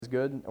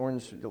good?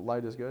 Orange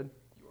light is good?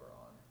 You are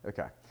on.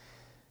 Okay.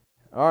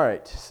 All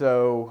right.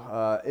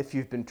 So if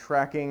you've been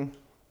tracking,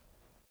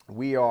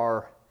 we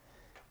are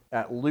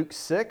at Luke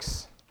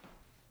 6.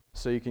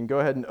 So you can go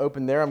ahead and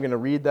open there. I'm going to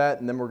read that,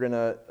 and then we're going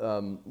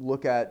to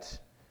look at,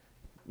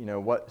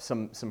 what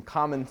some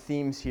common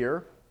themes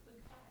here.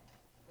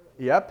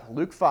 Yep,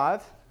 Luke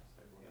 5.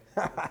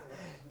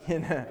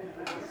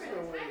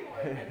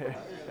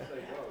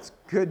 It's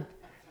good.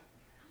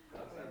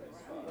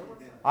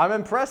 I'm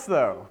impressed,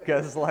 though,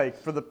 because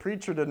for the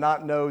preacher to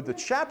not know the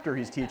chapter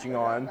he's teaching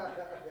on,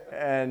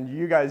 and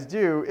you guys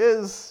do,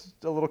 is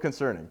a little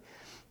concerning.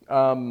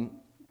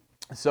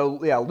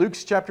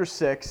 Luke's chapter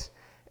 6,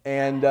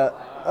 and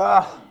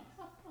I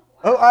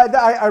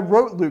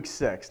wrote Luke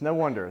 6. No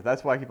wonder.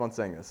 That's why I keep on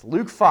saying this.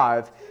 Luke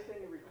 5.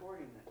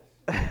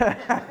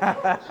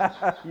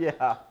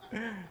 Yeah.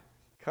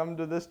 Come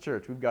to this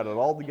church. We've got it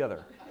all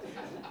together.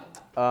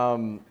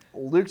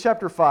 Luke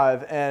chapter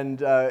 5,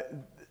 and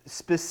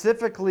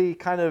specifically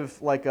kind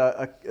of like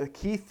a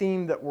key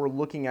theme that we're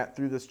looking at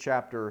through this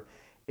chapter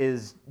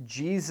is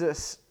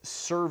Jesus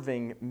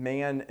serving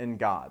man and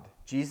God.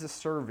 Jesus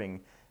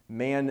serving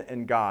man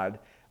and God.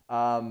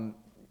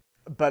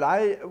 But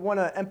I want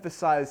to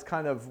emphasize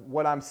kind of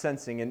what I'm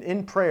sensing. And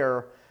in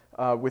prayer,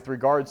 with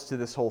regards to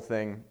this whole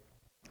thing,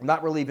 I'm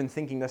not really even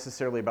thinking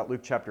necessarily about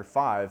Luke chapter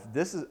 5.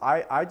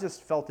 I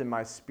just felt in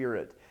my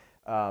spirit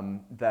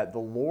that the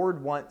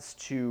Lord wants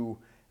to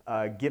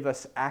give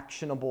us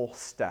actionable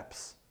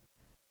steps.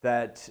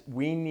 That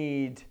we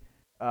need,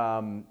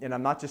 and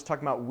I'm not just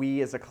talking about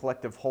we as a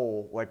collective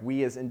whole, like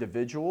we as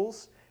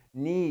individuals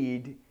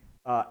need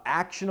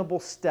actionable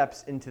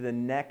steps into the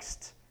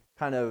next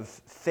kind of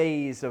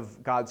phase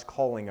of God's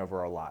calling over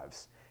our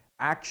lives.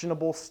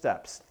 Actionable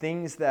steps,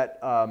 things that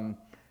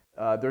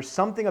there's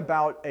something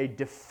about a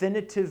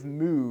definitive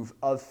move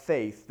of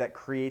faith that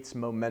creates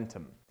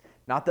momentum.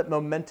 Not that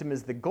momentum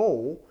is the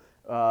goal,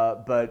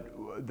 but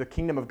the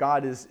kingdom of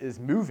God is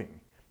moving.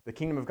 The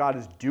kingdom of God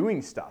is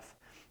doing stuff.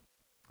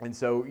 And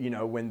so,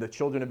 when the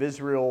children of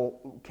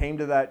Israel came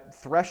to that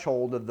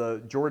threshold of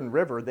the Jordan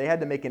River, they had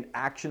to make an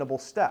actionable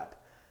step.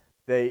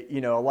 A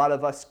lot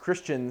of us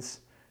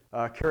Christians,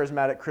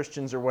 charismatic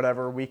Christians or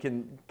whatever, we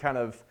can kind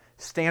of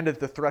stand at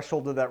the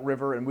threshold of that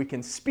river and we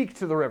can speak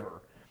to the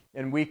river.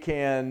 And we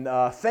can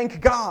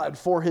thank God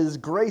for His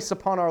grace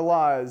upon our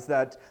lives,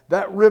 that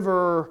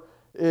river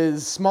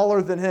is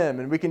smaller than Him.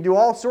 And we can do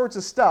all sorts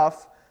of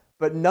stuff,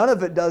 but none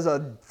of it does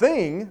a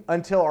thing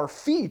until our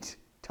feet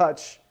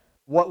touch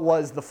what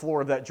was the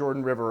floor of that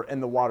Jordan River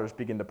and the waters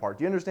begin to part.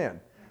 Do you understand?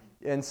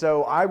 And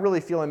so I really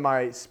feel in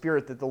my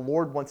spirit that the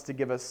Lord wants to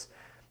give us,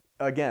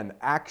 again,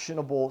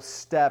 actionable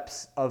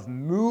steps of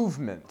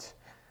movement.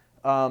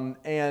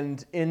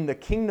 And in the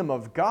kingdom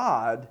of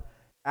God,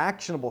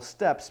 actionable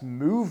steps,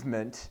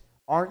 movement,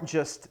 aren't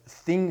just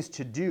things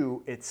to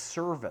do, it's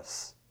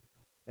service.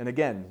 And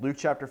again, Luke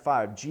chapter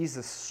 5,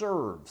 Jesus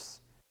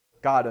serves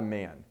God and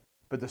man.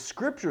 But the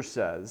scripture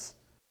says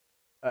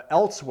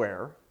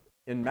elsewhere,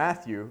 in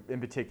Matthew in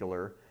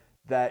particular,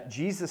 that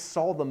Jesus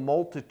saw the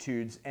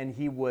multitudes and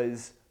He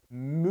was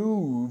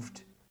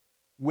moved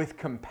with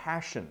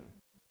compassion.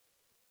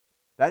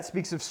 That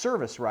speaks of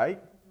service,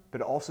 right?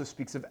 But it also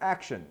speaks of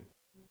action.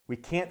 We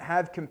can't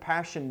have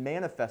compassion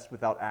manifest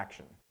without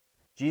action.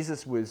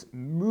 Jesus was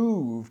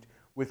moved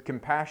with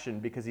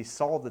compassion because He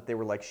saw that they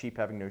were like sheep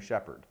having no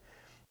shepherd.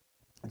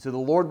 And so the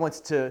Lord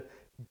wants to,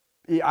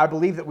 I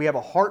believe that we have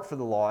a heart for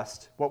the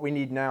lost. What we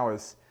need now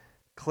is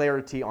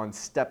clarity on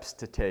steps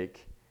to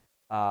take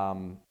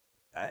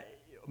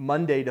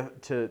Monday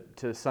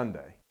to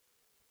Sunday.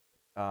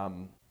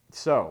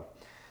 So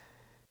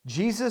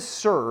Jesus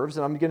serves,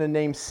 and I'm going to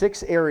name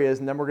 6 areas,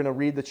 and then we're going to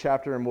read the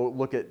chapter and we'll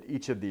look at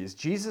each of these.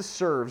 Jesus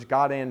serves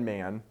God and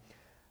man,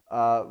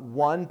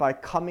 one, by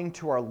coming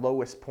to our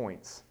lowest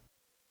points.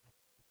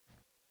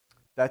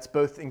 That's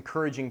both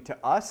encouraging to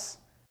us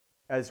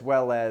as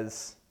well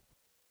as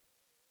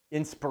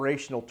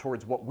inspirational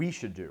towards what we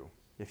should do.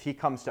 If He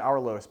comes to our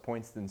lowest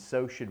points, then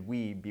so should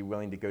we be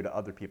willing to go to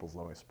other people's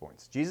lowest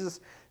points. Jesus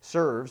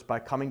serves by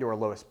coming to our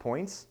lowest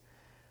points.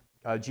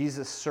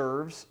 Jesus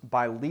serves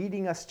by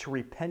leading us to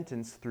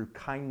repentance through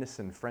kindness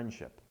and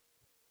friendship.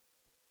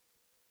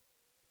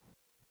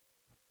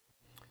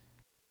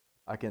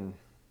 I can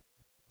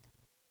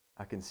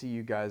see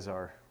you guys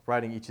are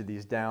writing each of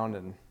these down,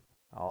 and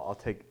I'll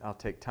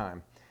take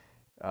time.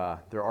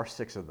 There are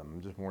 6 of them.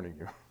 I'm just warning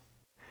you.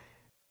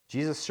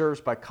 Jesus serves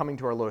by coming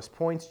to our lowest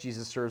points.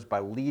 Jesus serves by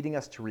leading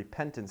us to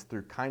repentance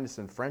through kindness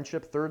and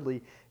friendship.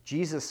 Thirdly,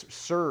 Jesus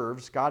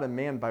serves God and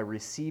man by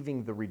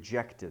receiving the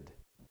rejected.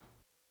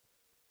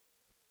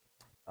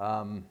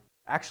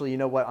 Actually, you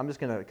know what? I'm just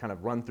going to kind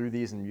of run through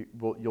these and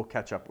you'll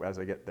catch up as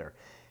I get there.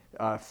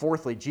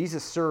 Fourthly,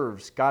 Jesus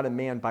serves God and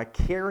man by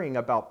caring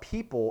about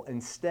people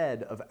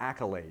instead of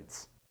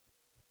accolades.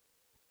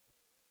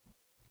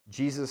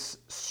 Jesus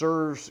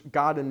serves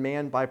God and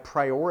man by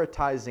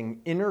prioritizing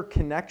inner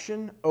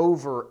connection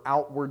over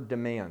outward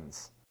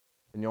demands.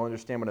 And you'll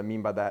understand what I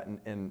mean by that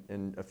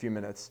in a few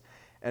minutes.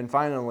 And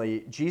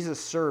finally, Jesus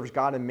serves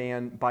God and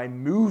man by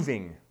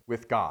moving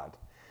with God.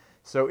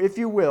 So if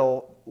you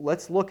will,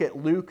 let's look at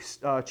Luke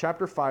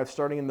chapter 5,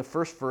 starting in the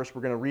first verse.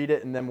 We're going to read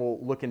it, and then we'll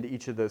look into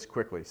each of those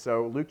quickly.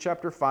 So Luke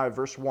chapter 5,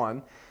 verse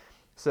 1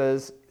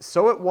 says,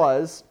 "So it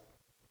was,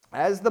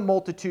 as the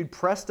multitude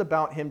pressed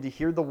about him to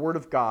hear the word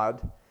of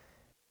God,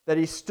 that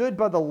he stood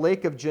by the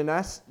lake of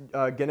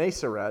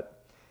Gennesaret,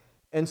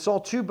 and saw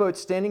two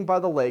boats standing by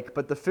the lake,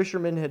 but the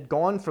fishermen had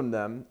gone from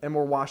them and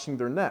were washing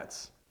their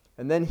nets.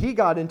 And then he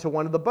got into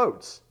one of the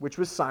boats, which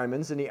was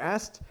Simon's, and he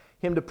asked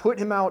him to put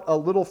him out a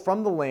little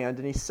from the land,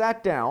 and he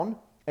sat down,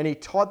 and he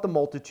taught the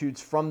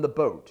multitudes from the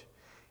boat.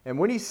 And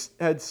when he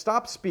had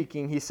stopped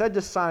speaking, he said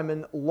to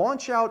Simon,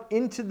 'Launch out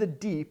into the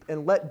deep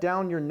and let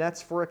down your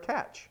nets for a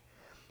catch.'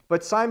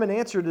 But Simon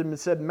answered him and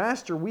said,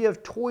 'Master, we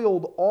have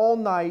toiled all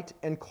night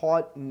and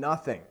caught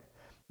nothing.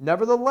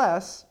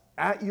 Nevertheless,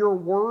 at your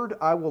word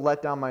I will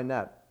let down my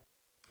net.'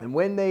 And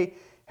when they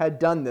had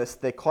done this,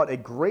 they caught a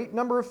great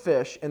number of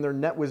fish, and their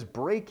net was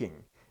breaking.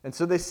 And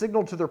so they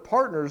signaled to their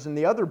partners in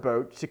the other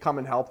boat to come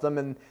and help them,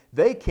 and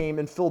they came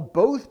and filled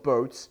both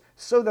boats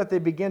so that they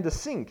began to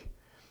sink.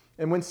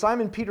 And when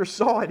Simon Peter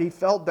saw it, he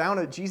fell down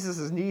at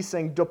Jesus' knees,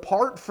 saying,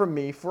 'Depart from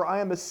me, for I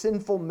am a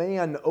sinful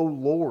man, O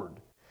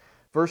Lord.'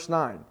 Verse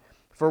 9,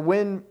 for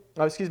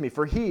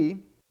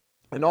he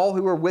and all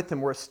who were with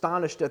him were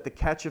astonished at the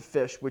catch of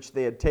fish which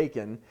they had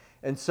taken,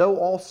 and so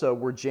also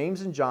were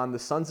James and John, the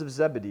sons of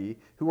Zebedee,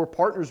 who were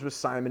partners with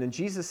Simon. And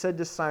Jesus said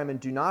to Simon,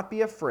 'Do not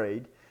be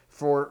afraid,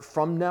 for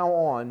from now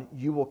on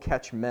you will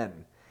catch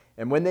men.'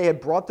 And when they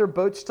had brought their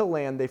boats to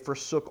land, they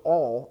forsook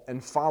all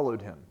and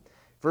followed him."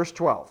 Verse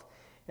 12,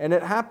 "And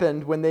it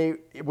happened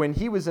when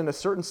he was in a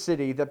certain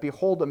city, that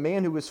behold, a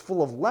man who was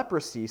full of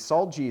leprosy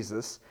saw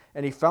Jesus,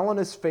 and he fell on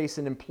his face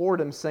and implored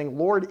him, saying,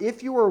 'Lord,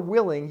 if you are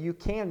willing, you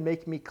can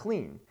make me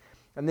clean.'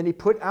 And then he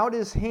put out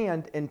his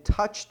hand and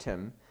touched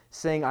him,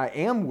 saying, 'I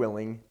am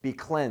willing, be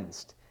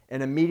cleansed.'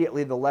 And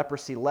immediately the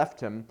leprosy left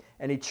him,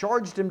 and he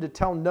charged him to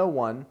tell no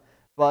one,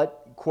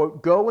 but,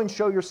 quote, 'Go and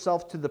show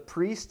yourself to the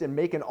priest and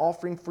make an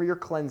offering for your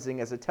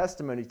cleansing as a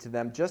testimony to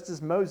them, just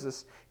as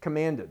Moses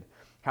commanded.'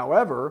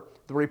 However,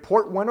 the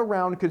report went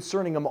around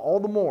concerning him all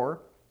the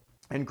more,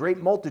 and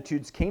great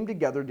multitudes came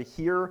together to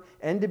hear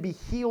and to be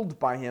healed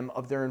by him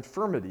of their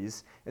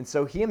infirmities. And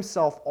so he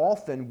himself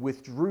often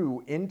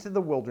withdrew into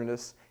the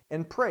wilderness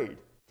and prayed."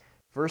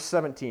 Verse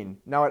 17,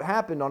 "Now it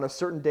happened on a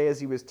certain day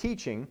as he was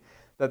teaching,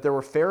 that there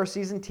were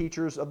Pharisees and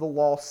teachers of the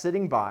law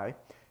sitting by,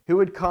 who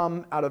had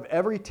come out of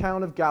every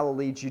town of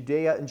Galilee,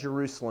 Judea, and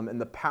Jerusalem,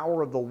 and the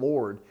power of the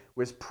Lord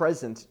was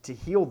present to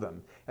heal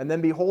them. And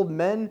then behold,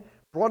 men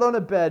brought on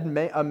a bed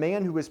a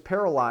man who was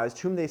paralyzed,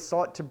 whom they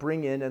sought to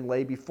bring in and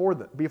lay before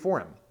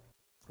him.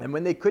 And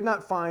when they could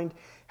not find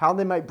how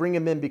they might bring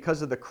him in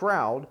because of the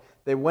crowd,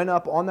 they went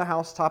up on the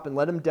housetop and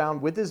let him down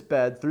with his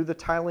bed through the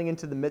tiling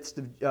into the midst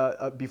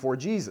of before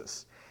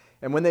Jesus.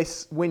 And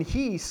when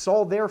he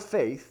saw their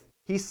faith,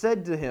 he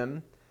said to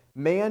him,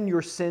 'Man,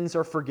 your sins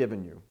are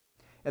forgiven you.'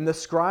 And the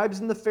scribes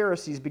and the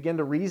Pharisees began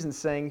to reason,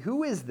 saying,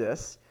 'Who is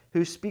this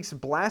who speaks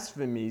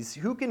blasphemies?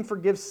 Who can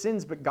forgive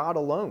sins but God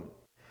alone?'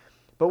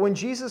 But when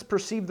Jesus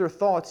perceived their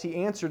thoughts, he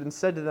answered and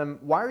said to them,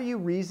 'Why are you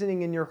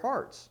reasoning in your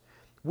hearts?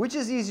 Which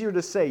is easier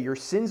to say, your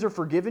sins are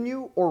forgiven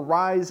you, or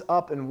rise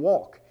up and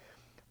walk?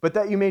 But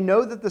that you may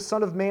know that the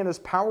Son of Man has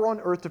power on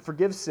earth to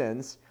forgive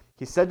sins,'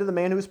 he said to the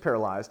man who was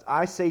paralyzed,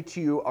 'I say to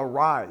you,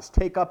 arise,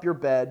 take up your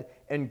bed,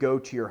 and go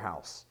to your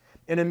house.'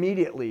 And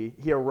immediately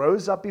he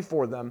arose up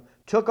before them,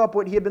 took up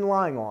what he had been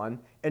lying on,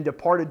 and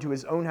departed to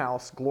his own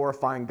house,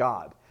 glorifying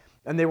God.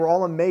 And they were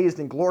all amazed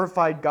and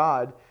glorified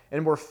God,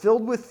 and were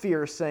filled with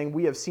fear, saying,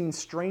 'We have seen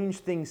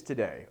strange things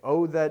today.'"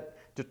 Oh, that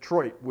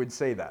Detroit would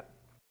say that.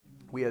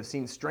 "We have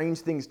seen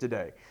strange things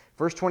today."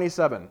 Verse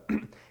 27,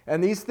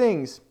 "And these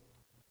things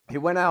he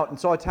went out and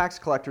saw a tax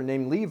collector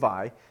named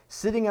Levi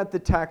sitting at the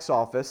tax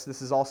office."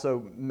 This is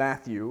also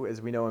Matthew,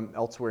 as we know him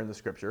elsewhere in the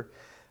scripture.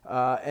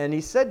 "And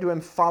he said to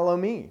him, 'Follow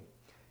me.'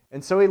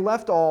 And so he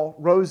left all,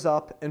 rose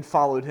up, and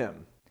followed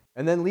him.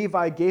 And then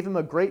Levi gave him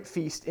a great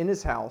feast in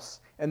his house,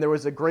 and there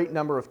was a great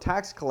number of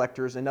tax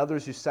collectors and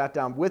others who sat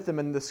down with him.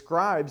 And the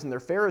scribes and their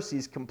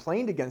Pharisees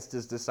complained against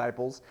his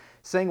disciples,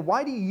 saying,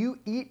 'Why do you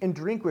eat and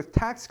drink with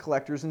tax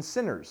collectors and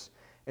sinners?'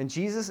 And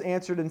Jesus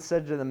answered and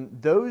said to them,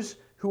 'Those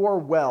who are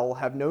well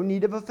have no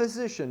need of a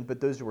physician,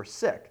 but those who are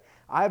sick.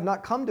 I have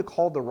not come to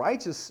call the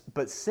righteous,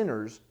 but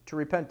sinners to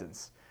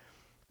repentance.'"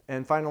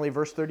 And finally,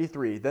 verse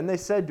 33, "Then they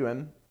said to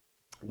him,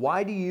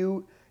 'Why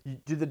do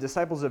the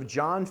disciples of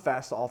John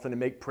fast often and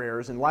make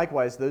prayers, and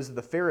likewise those of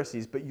the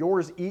Pharisees, but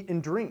yours eat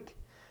and drink?'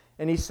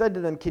 And he said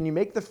to them, 'Can you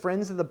make the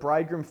friends of the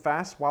bridegroom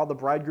fast while the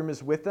bridegroom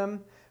is with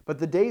them? But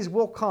the days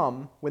will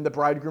come when the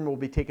bridegroom will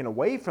be taken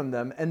away from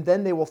them, and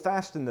then they will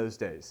fast in those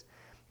days.'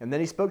 And then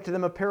he spoke to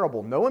them a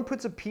parable. 'No one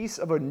puts a piece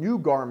of a new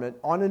garment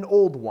on an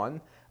old one,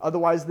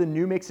 otherwise the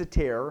new makes a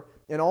tear,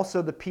 and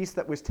also the piece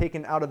that was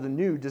taken out of the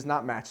new does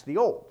not match the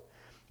old.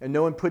 And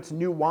no one puts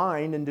new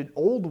wine into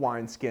old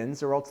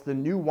wineskins, or else the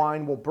new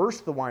wine will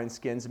burst the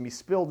wineskins and be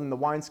spilled, and the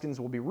wineskins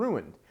will be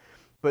ruined.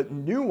 But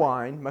new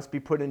wine must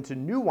be put into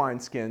new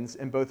wineskins,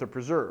 and both are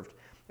preserved.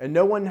 And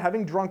no one,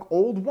 having drunk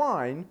old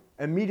wine,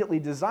 immediately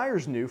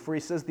desires new, for he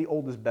says the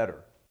old is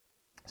better.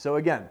 So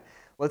again,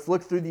 let's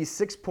look through these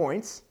 6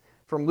 points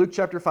from Luke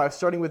chapter 5,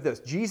 starting with this.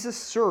 Jesus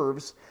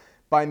serves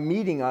by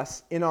meeting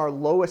us in our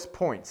lowest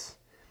points.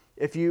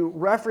 If you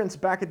reference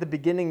back at the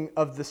beginning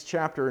of this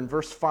chapter in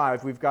verse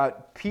 5, we've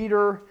got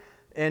Peter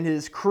and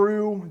his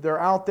crew. They're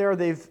out there.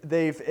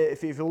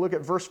 If you look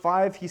at verse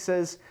 5, he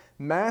says,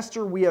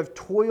 "Master, we have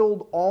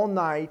toiled all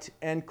night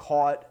and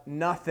caught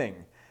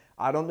nothing."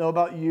 I don't know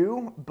about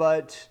you,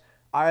 but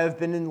I have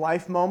been in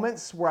life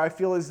moments where I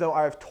feel as though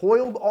I have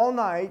toiled all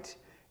night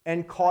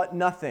and caught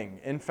nothing.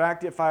 In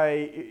fact,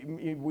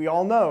 we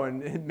all know,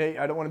 and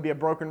I don't want to be a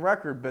broken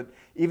record, but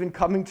even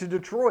coming to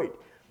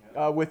Detroit,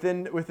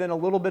 within a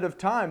little bit of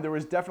time, there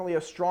was definitely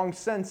a strong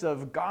sense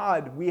of,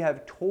 God, we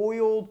have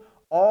toiled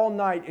all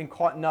night and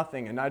caught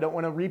nothing. And I don't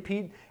want to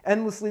repeat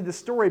endlessly the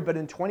story, but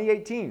in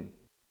 2018,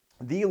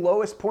 the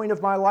lowest point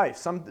of my life,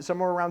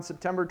 somewhere around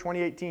September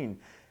 2018,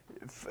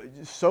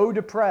 so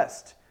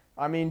depressed.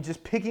 I mean,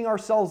 just picking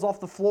ourselves off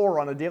the floor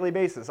on a daily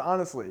basis,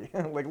 honestly,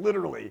 like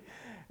literally.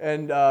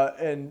 And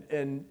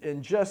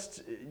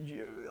just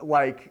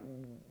like,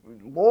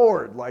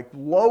 Lord, like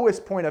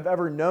lowest point I've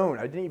ever known.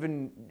 I didn't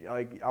even,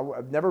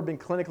 I've never been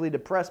clinically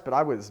depressed, but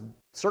I was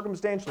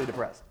circumstantially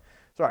depressed.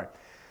 Sorry.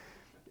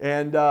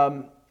 And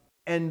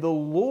the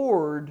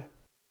Lord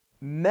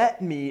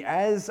met me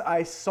as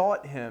I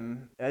sought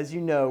him, as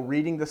you know,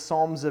 reading the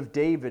Psalms of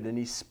David, and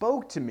he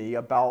spoke to me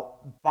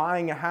about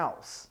buying a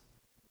house.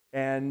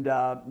 And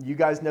you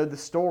guys know the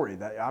story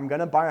that I'm going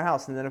to buy a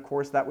house. And then, of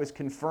course, that was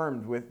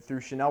confirmed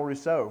through Chanel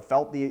Rousseau.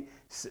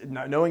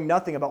 Knowing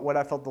nothing about what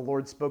I felt the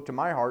Lord spoke to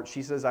my heart,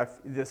 she says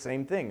the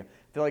same thing. I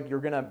feel like you're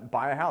going to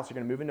buy a house. You're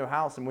going to move into a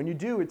house. And when you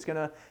do, it's going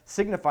to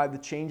signify the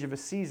change of a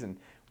season.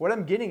 What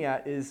I'm getting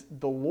at is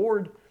the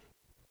Lord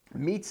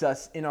meets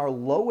us in our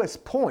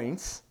lowest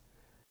points.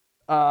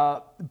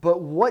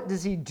 But what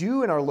does he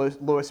do in our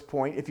lowest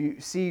point? If you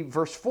see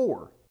verse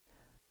 4.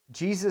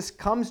 Jesus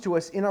comes to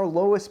us in our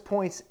lowest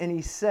points, and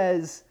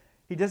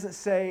he doesn't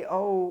say,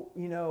 oh,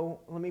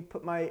 let me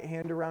put my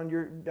hand around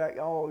your back.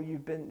 Oh,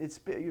 it's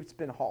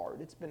been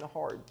hard. It's been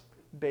hard,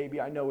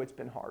 baby. I know it's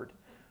been hard.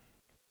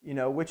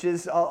 Which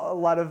is a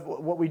lot of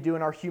what we do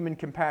in our human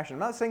compassion. I'm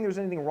not saying there's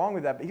anything wrong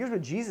with that, but here's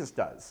what Jesus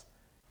does.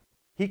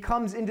 He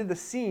comes into the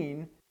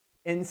scene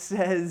and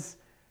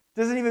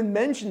doesn't even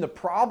mention the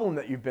problem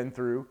that you've been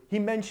through. He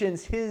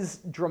mentions his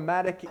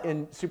dramatic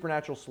and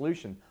supernatural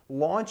solution.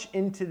 Launch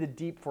into the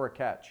deep for a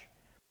catch.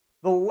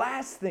 The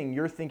last thing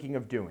you're thinking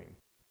of doing.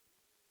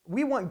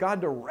 We want God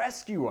to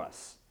rescue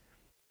us.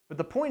 But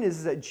the point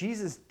is that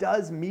Jesus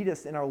does meet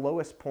us in our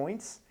lowest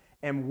points,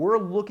 and we're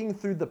looking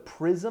through the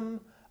prism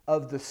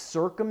of the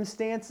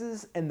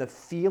circumstances and the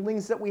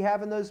feelings that we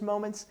have in those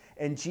moments,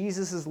 and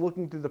Jesus is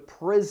looking through the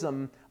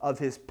prism of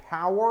his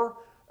power,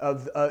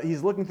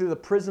 he's looking through the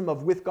prism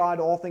of with God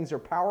all things are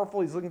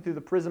powerful. He's looking through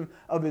the prism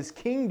of his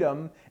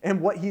kingdom and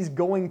what he's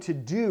going to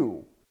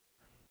do.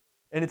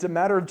 And it's a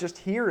matter of just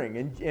hearing.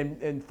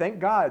 And thank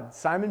God,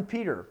 Simon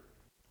Peter,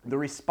 the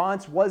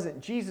response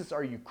wasn't, Jesus,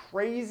 are you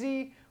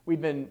crazy?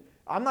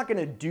 I'm not going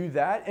to do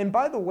that. And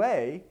by the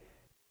way,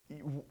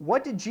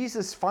 what did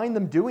Jesus find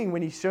them doing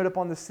when he showed up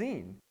on the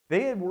scene?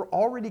 They were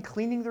already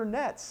cleaning their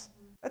nets.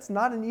 That's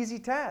not an easy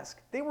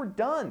task. They were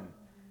done.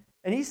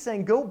 And he's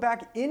saying, go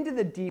back into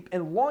the deep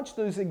and launch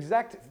those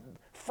exact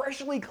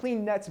freshly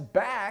cleaned nets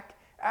back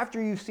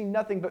after you've seen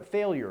nothing but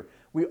failure.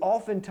 We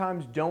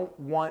oftentimes don't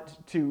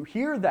want to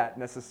hear that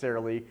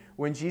necessarily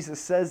when Jesus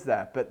says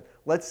that, but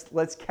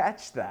let's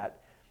catch that.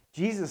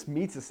 Jesus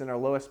meets us in our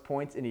lowest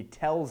points, and he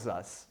tells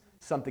us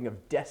something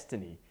of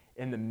destiny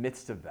in the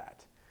midst of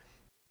that.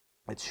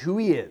 It's who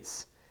he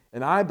is.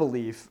 And I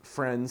believe,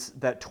 friends,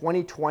 that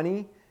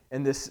 2020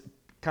 and this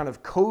kind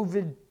of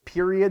COVID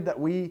period that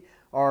we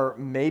are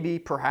maybe,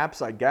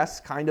 perhaps, I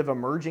guess, kind of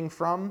emerging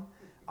from,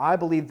 I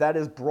believe that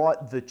has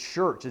brought the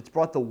church, it's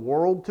brought the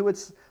world to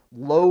its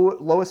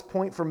lowest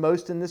point for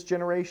most in this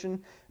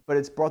generation, but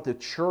it's brought the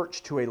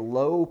church to a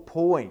low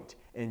point.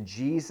 And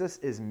Jesus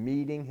is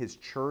meeting his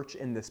church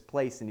in this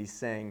place, and he's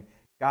saying,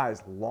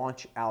 guys,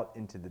 launch out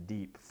into the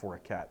deep for a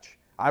catch.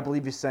 I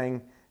believe he's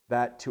saying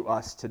that to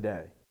us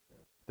today.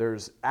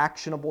 There's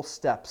actionable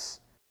steps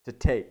to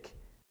take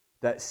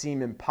that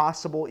seem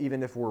impossible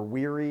even if we're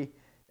weary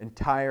and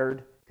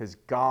tired, because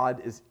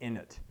God is in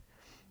it.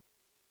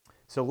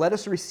 So let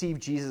us receive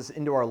Jesus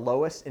into our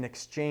lowest and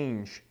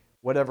exchange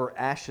whatever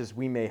ashes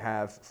we may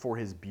have for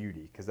his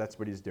beauty, because that's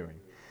what he's doing.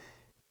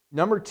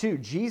 Number 2,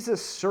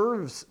 Jesus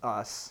serves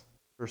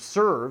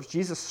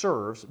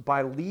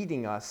by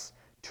leading us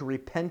to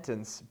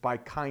repentance by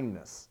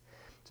kindness.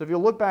 So if you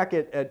look back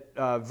at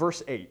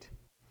verse 8,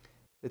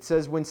 it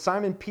says, when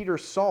Simon Peter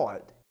saw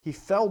it, he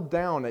fell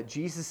down at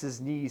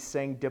Jesus' knees,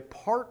 saying,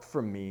 depart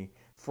from me,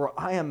 for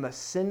I am a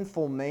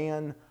sinful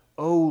man,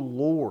 O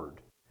Lord.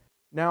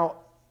 Now,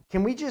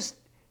 can we just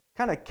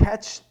kind of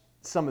catch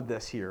some of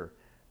this here?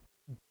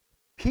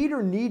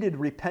 Peter needed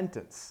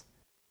repentance.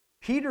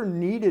 Peter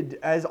needed,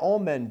 as all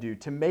men do,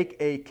 to make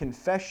a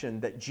confession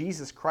that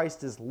Jesus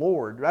Christ is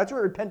Lord. That's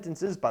what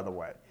repentance is, by the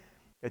way.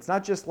 It's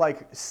not just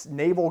like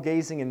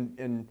navel-gazing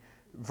and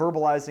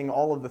verbalizing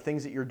all of the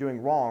things that you're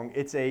doing wrong.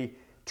 It's a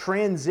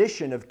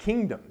transition of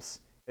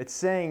kingdoms. It's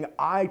saying,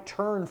 I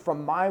turn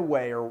from my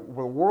way or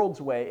the world's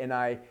way, and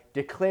I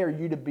declare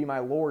you to be my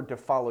Lord, to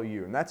follow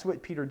you. And that's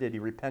what Peter did. He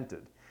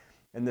repented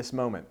in this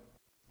moment.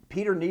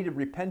 Peter needed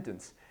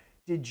repentance.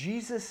 Did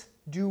Jesus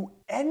do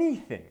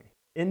anything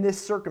in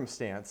this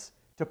circumstance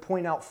to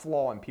point out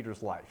flaw in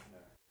Peter's life?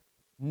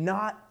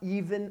 Not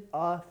even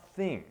a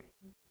thing.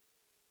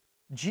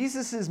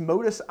 Jesus'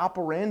 modus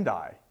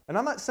operandi, and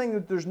I'm not saying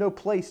that there's no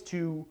place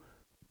to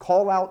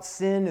call out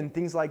sin and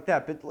things like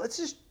that, but let's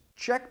just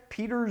check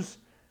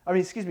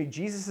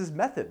Jesus'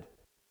 method.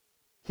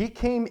 He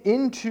came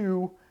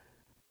into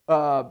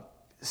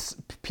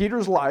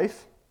Peter's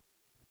life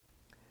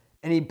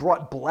and he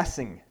brought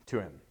blessing to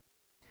him.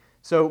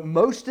 So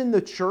most in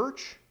the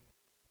church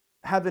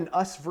have an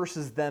us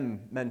versus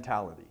them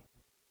mentality.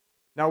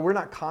 Now, we're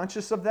not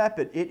conscious of that,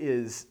 but it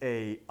is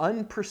an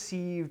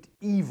unperceived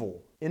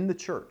evil in the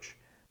church,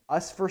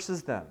 us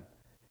versus them.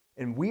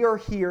 And we are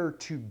here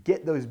to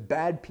get those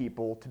bad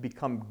people to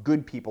become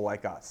good people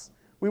like us.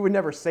 We would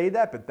never say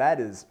that, but that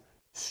is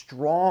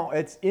strong.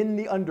 It's in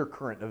the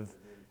undercurrent of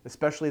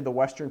especially the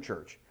Western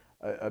church.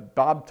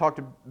 Bob talked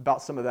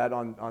about some of that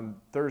on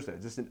Thursday.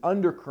 Just an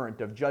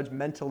undercurrent of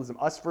judgmentalism,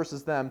 us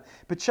versus them.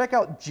 But check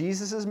out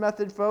Jesus'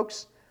 method,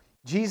 folks.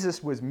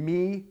 Jesus was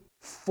me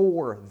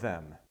for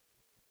them.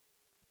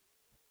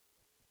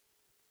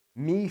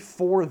 Me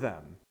for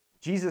them.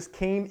 Jesus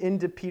came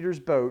into Peter's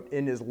boat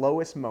in his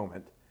lowest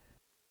moment,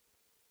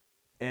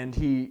 and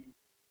he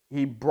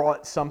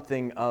brought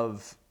something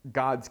of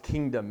God's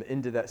kingdom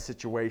into that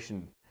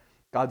situation,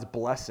 God's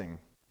blessing.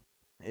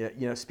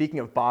 You know, speaking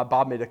of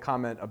Bob made a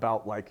comment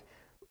about like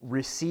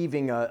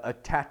receiving a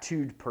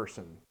tattooed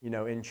person, you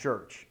know, in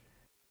church,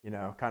 you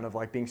know, kind of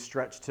like being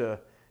stretched to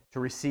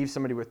receive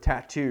somebody with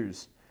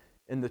tattoos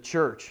in the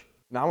church.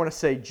 Now, I want to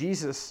say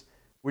Jesus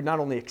would not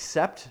only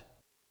accept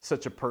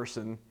such a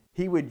person,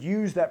 he would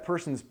use that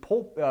person's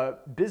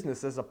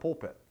business as a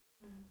pulpit.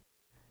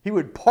 He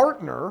would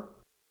partner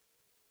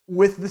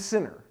with the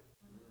sinner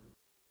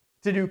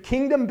to do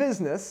kingdom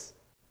business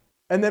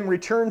and then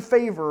return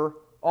favor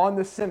on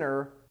the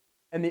sinner,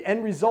 and the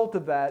end result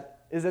of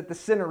that is that the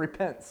sinner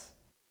repents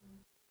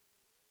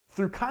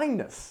through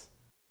kindness.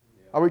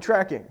 Are we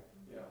tracking?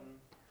 Yeah.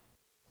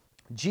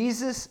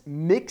 Jesus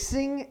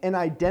mixing and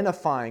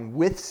identifying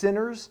with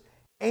sinners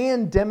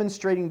and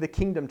demonstrating the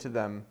kingdom to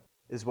them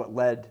is what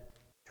led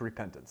to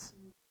repentance.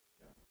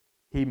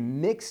 He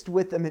mixed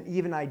with them and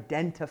even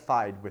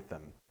identified with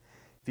them.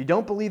 If you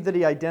don't believe that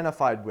he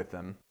identified with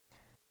them,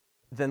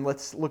 then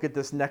let's look at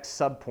this next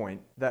subpoint,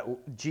 that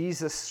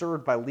Jesus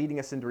served by leading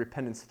us into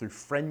repentance through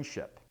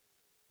friendship.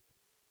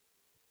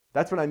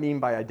 That's what I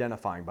mean by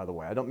identifying, by the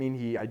way. I don't mean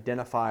he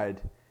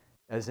identified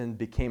as in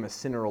became a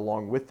sinner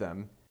along with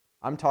them.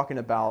 I'm talking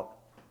about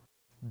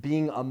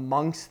being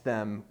amongst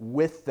them,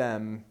 with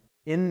them,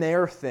 in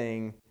their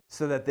thing,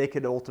 so that they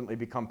could ultimately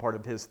become part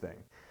of his thing.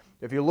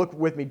 If you look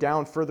with me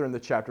down further in the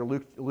chapter,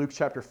 Luke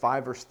chapter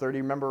 5, verse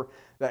 30, remember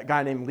that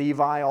guy named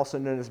Levi, also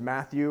known as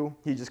Matthew?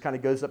 He just kind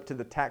of goes up to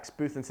the tax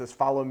booth and says,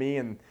 follow me,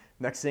 and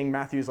next thing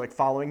Matthew's like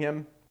following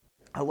him.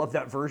 I love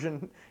that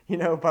version, you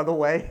know, by the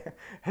way.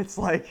 It's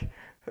like,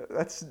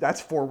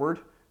 that's forward.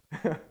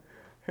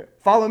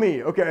 Follow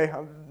me, okay?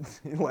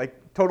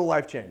 Like, total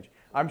life change.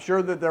 I'm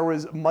sure that there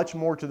was much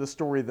more to the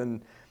story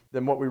than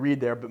what we read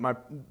there,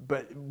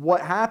 but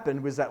what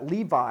happened was that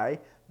Levi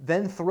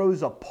then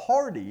throws a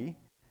party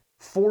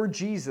for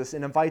Jesus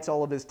and invites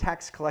all of his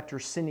tax collector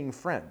sinning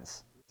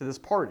friends to this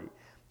party.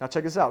 Now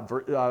check this out,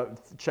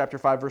 chapter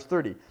 5, verse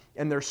 30.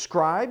 And their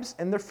scribes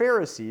and their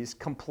Pharisees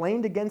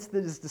complained against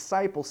his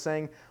disciples,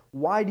 saying,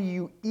 why do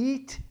you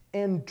eat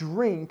and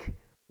drink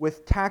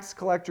with tax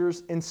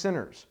collectors and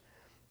sinners?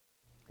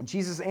 And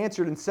Jesus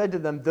answered and said to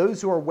them,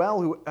 those who are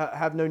well who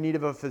have no need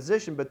of a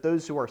physician, but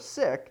those who are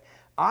sick,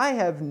 I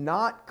have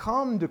not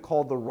come to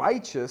call the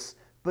righteous,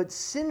 but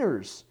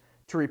sinners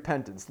to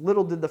repentance.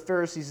 Little did the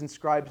Pharisees and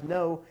scribes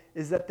know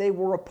is that they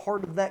were a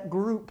part of that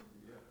group.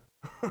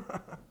 Yeah.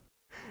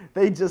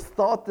 They just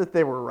thought that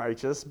they were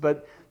righteous,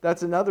 but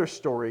that's another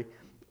story.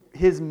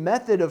 His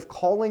method of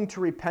calling to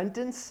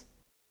repentance,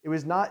 it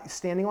was not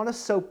standing on a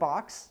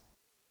soapbox.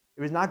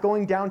 It was not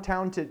going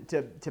downtown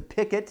to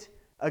picket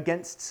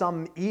against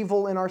some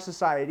evil in our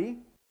society,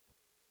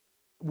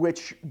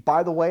 which,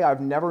 by the way,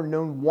 I've never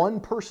known one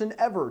person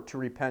ever to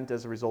repent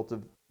as a result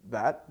of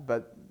that,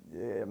 but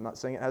I'm not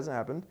saying it hasn't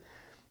happened.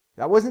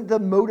 That wasn't the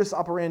modus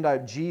operandi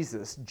of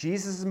Jesus.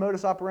 Jesus'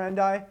 modus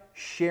operandi,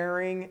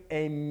 sharing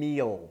a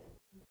meal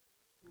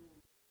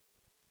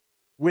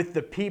with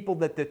the people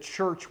that the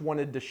church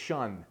wanted to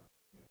shun.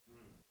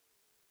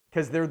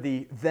 Because they're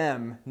the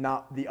them,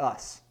 not the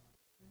us.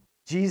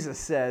 Jesus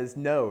says,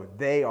 no,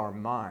 they are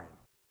mine.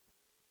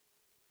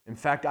 In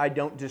fact, I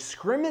don't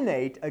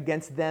discriminate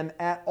against them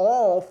at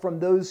all from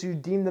those who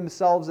deem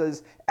themselves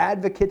as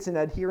advocates and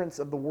adherents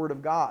of the Word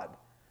of God.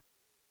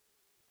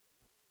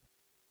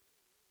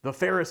 the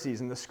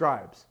Pharisees and the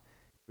scribes.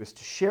 It was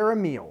to share a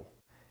meal.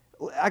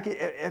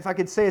 If I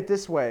could say it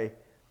this way,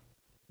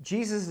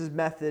 Jesus'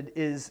 method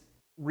is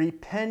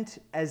repent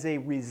as a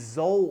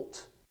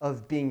result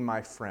of being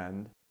my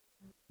friend,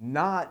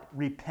 not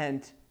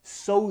repent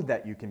so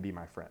that you can be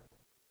my friend.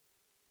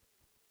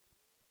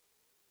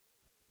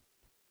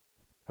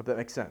 Hope that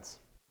makes sense.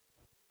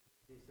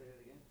 Can you say that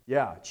again?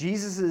 Yeah,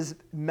 Jesus'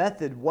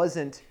 method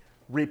wasn't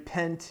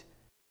repent.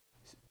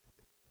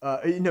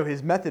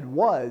 His method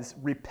was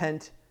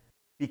repent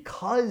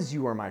because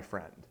you are my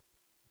friend,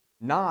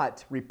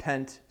 not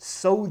repent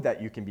so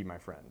that you can be my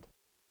friend.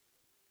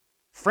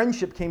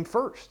 Friendship came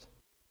first.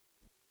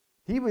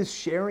 He was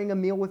sharing a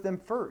meal with them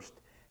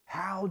first.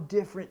 How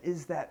different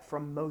is that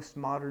from most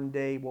modern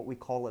day, what we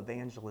call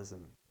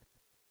evangelism?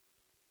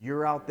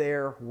 You're out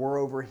there, we're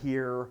over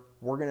here,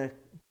 we're going to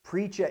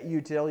preach at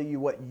you, tell you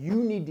what you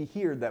need to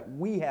hear that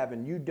we have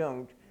and you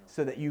don't,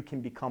 so that you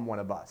can become one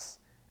of us.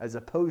 As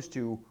opposed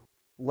to,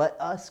 let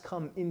us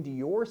come into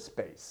your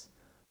space,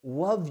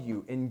 love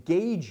you,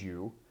 engage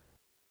you,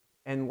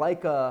 and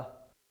like a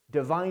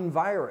divine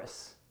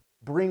virus,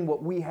 bring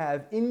what we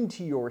have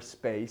into your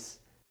space,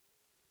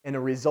 and the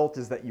result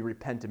is that you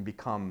repent and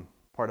become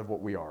part of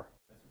what we are.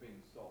 That's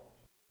being salt.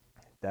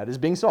 That is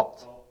being salt.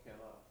 Salt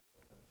cannot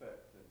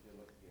affect until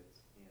it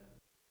gets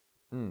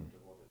into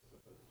what it's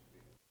supposed to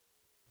be.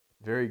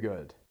 Very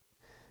good.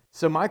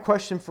 So my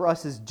question for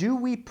us is, do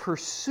we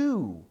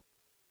pursue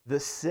the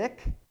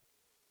sick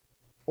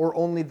or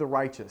only the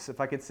righteous? If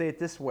I could say it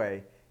this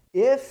way,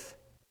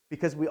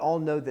 because we all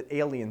know that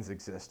aliens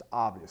exist,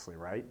 obviously,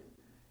 right?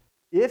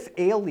 If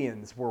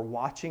aliens were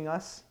watching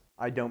us,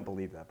 I don't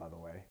believe that, by the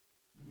way.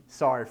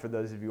 Sorry for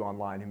those of you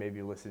online who may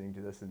be listening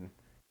to this and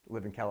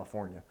live in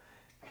California.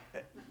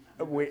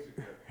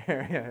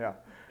 Yeah.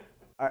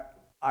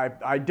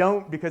 I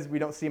don't, because we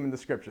don't see them in the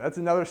scripture. That's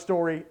another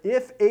story.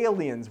 If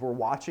aliens were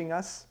watching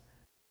us,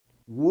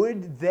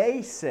 would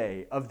they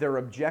say of their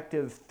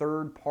objective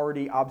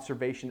third-party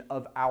observation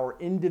of our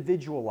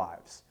individual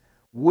lives,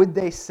 would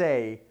they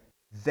say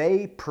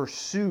they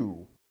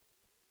pursue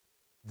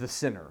the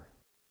sinner?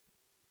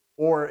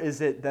 Or is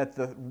it that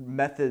the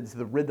methods,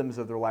 the rhythms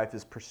of their life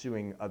is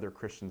pursuing other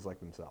Christians like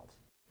themselves?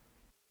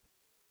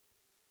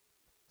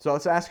 So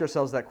let's ask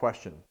ourselves that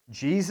question.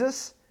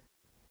 Jesus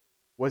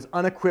was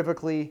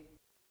unequivocally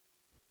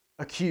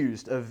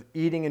accused of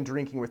eating and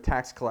drinking with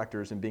tax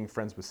collectors and being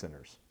friends with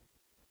sinners.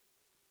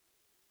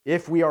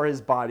 If we are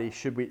his body,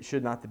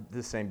 should not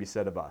the same be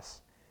said of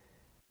us?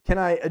 Can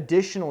I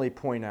additionally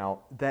point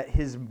out that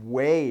his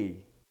way,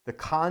 the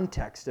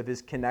context of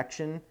his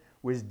connection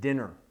was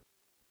dinner.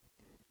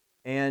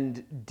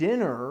 And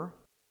dinner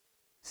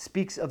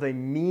speaks of a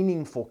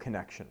meaningful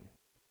connection.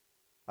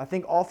 I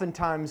think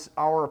oftentimes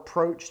our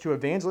approach to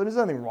evangelism, there's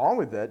nothing wrong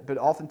with it, but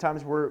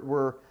oftentimes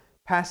we're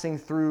passing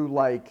through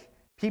like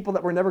people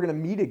that we're never going to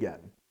meet again.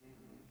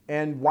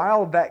 And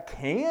while that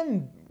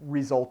can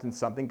result in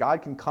something,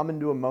 God can come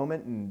into a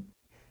moment, and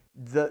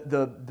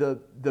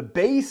the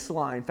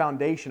baseline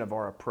foundation of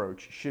our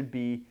approach should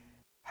be,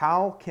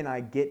 how can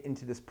I get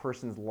into this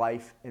person's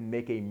life and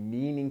make a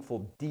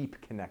meaningful, deep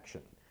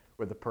connection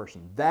with the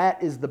person?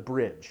 That is the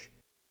bridge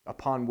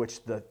upon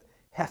which the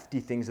hefty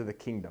things of the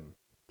kingdom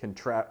can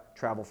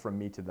travel from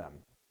me to them.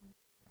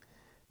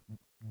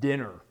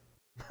 Dinner.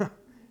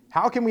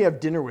 How can we have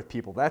dinner with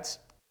people? That's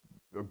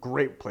a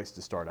great place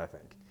to start, I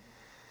think.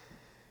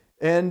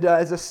 And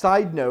as a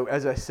side note,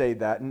 as I say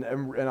that, and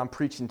I'm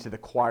preaching to the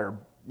choir,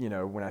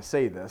 when I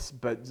say this,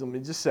 but let me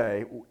just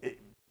say,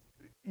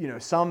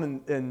 some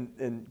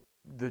in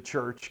the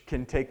church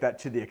can take that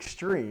to the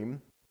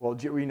extreme. Well,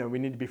 we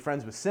need to be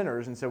friends with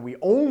sinners, and so we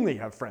only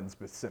have friends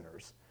with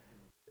sinners.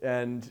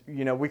 And,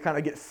 we kind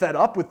of get fed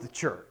up with the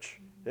church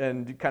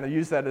and kind of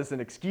use that as an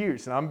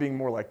excuse. And I'm being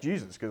more like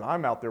Jesus because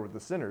I'm out there with the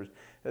sinners.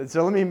 And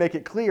so let me make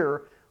it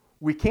clear.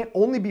 We can't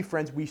only be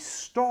friends. We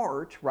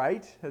start,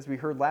 right, as we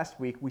heard last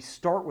week, we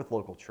start with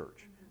local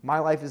church. My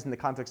life is in the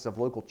context of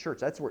local church.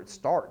 That's where it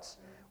starts.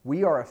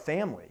 We are a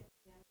family.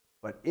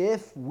 But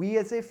if we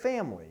as a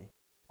family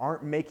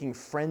aren't making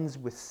friends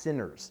with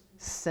sinners,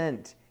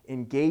 sent,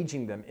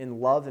 engaging them in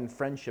love and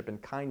friendship and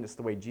kindness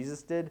the way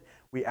Jesus did,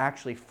 we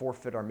actually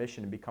forfeit our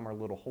mission and become our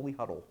little holy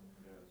huddle.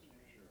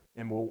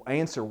 And we'll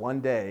answer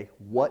one day,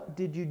 what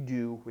did you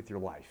do with your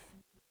life?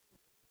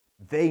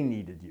 They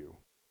needed you.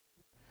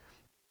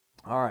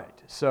 All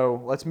right,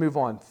 so let's move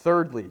on.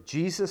 Thirdly,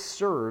 Jesus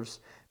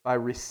serves by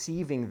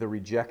receiving the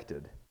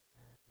rejected.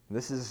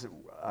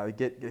 I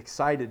get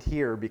excited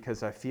here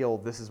because I feel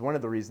this is one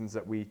of the reasons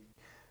that we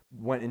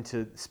went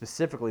into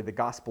specifically the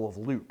Gospel of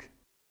Luke,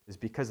 is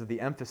because of the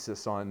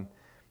emphasis on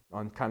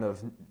kind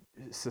of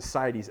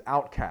society's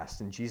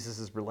outcast and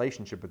Jesus'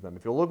 relationship with them.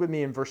 If you'll look with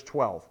me in verse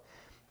 12,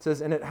 it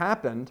says, "And it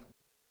happened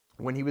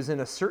when he was in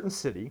a certain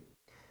city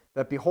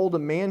that behold, a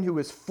man who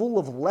was full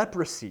of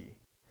leprosy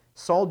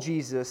saw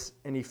Jesus,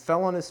 and he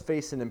fell on his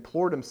face and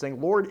implored him,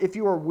 saying, Lord, if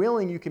you are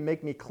willing, you can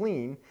make me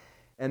clean.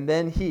 And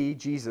then he,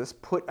 Jesus,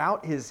 put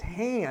out his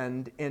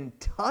hand and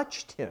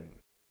touched him,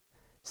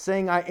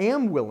 saying, I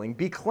am willing,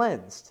 be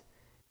cleansed.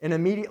 And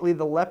immediately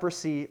the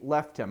leprosy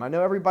left him. I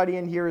know everybody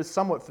in here is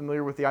somewhat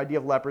familiar with the idea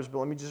of lepers, but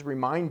let me just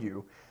remind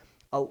you,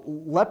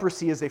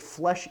 leprosy is a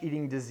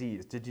flesh-eating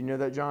disease. Did you know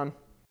that, John?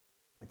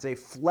 It's a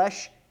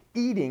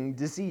flesh-eating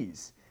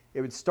disease.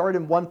 It would start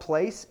in one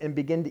place and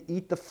begin to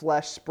eat the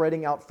flesh,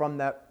 spreading out from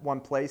that one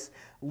place,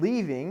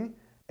 leaving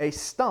a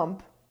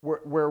stump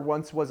where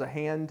once was a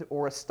hand,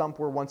 or a stump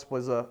where once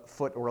was a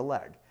foot or a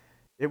leg.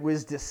 It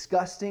was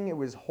disgusting, it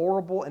was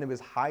horrible, and it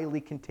was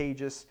highly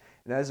contagious.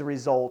 And as a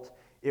result,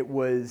 it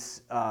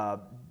was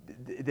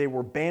they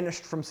were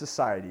banished from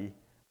society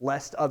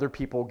lest other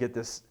people get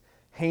this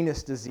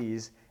heinous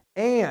disease.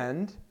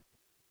 And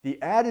the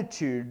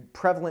attitude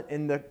prevalent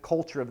in the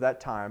culture of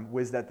that time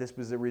was that this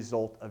was a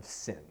result of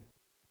sin.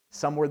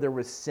 Somewhere there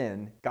was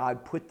sin,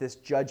 God put this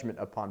judgment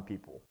upon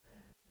people.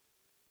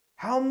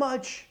 How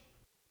much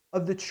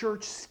of the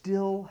church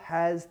still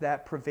has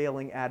that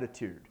prevailing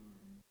attitude?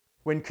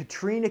 When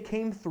Katrina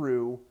came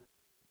through,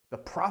 the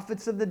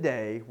prophets of the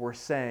day were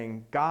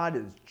saying God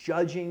is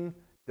judging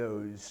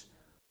those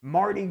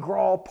Mardi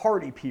Gras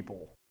party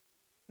people.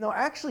 No,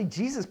 actually,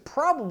 Jesus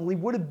probably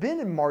would have been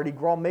in Mardi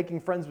Gras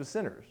making friends with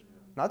sinners.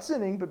 Not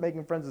sinning, but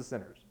making friends with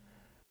sinners.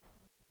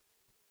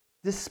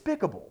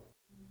 Despicable.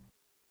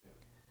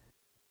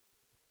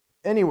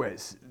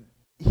 Anyways,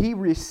 he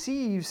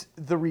receives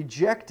the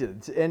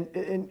rejected. And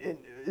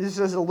this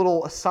is a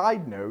little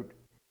aside note.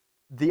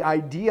 The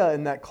idea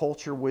in that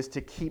culture was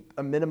to keep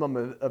a minimum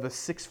of a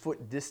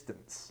 6-foot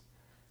distance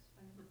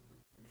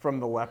from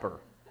the leper.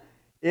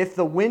 If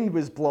the wind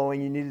was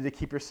blowing, you needed to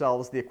keep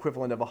yourselves the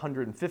equivalent of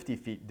 150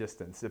 feet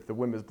distance if the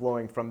wind was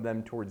blowing from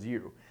them towards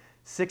you.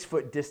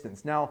 6-foot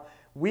distance. Now,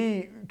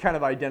 we kind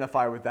of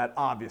identify with that,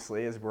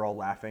 obviously, as we're all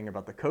laughing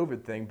about the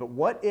COVID thing, but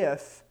what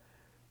if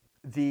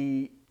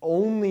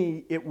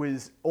it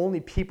was only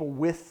people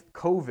with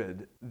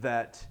COVID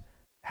that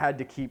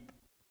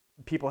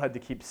people had to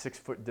keep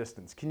 6-foot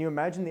distance? Can you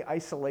imagine the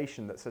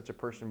isolation that such a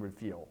person would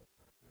feel?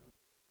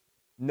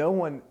 No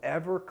one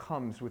ever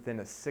comes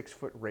within a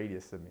 6-foot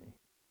radius of me.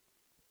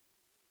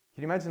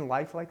 Can you imagine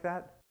life like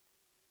that?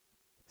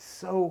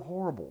 So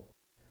horrible.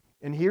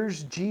 And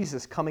here's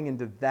Jesus coming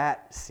into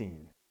that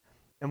scene.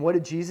 And what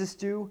did Jesus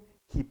do?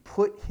 He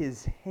put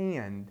his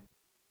hand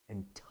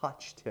and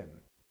touched him.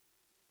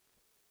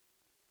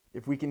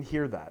 If we can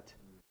hear that.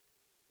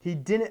 He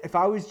didn't, if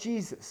I was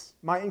Jesus,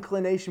 my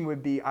inclination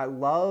would be, I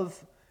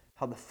love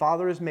how the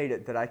Father has made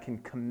it that I can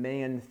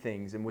command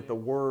things, and with the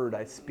word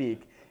I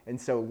speak. And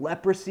so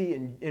leprosy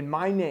in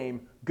my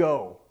name,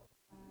 go.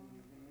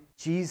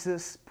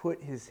 Jesus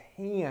put his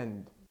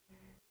hand,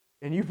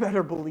 and you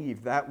better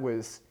believe that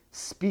was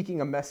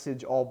speaking a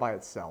message all by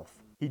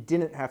itself. He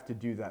didn't have to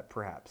do that,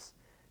 perhaps.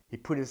 He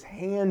put his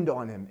hand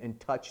on him and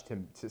touched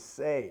him to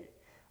say,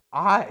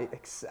 I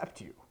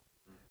accept you,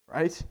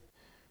 right?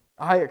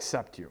 I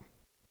accept you.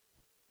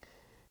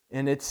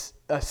 And it's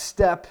a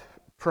step,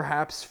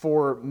 perhaps,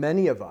 for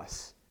many of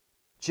us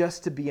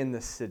just to be in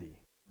this city,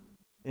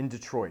 in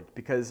Detroit,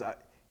 because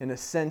in a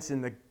sense,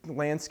 in the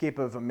landscape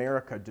of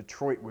America,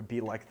 Detroit would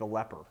be like the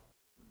leper.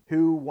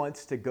 Who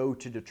wants to go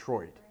to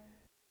Detroit?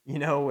 You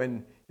know,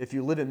 and if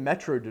you live in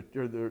metro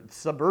or the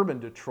suburban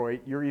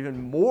Detroit, you're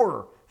even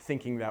more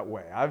thinking that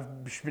way. I've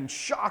been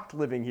shocked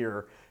living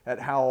here at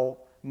how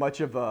much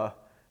of a,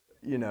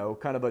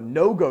 kind of a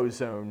no-go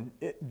zone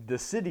the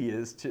city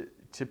is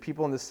to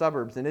people in the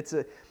suburbs. And it's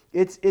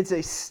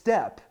a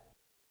step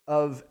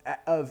of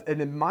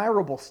an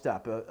admirable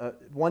step,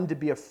 one to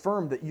be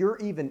affirmed that you're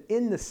even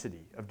in the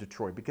city of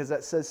Detroit, because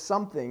that says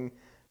something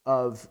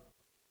of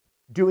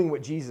doing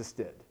what Jesus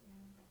did.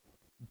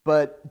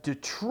 But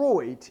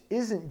Detroit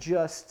isn't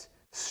just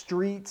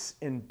streets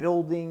and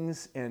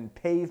buildings and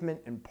pavement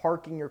and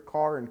parking your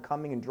car and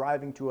coming and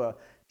driving to a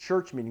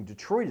church meeting.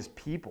 Detroit is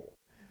people.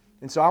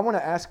 And so I want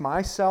to ask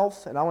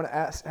myself, and I want to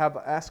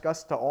ask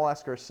us to all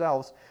ask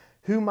ourselves,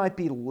 who might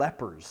be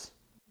lepers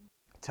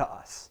to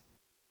us?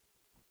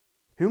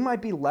 Who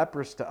might be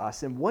lepers to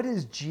us? And what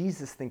does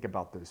Jesus think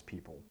about those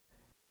people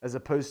as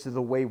opposed to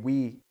the way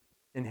we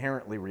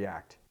inherently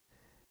react?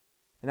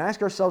 And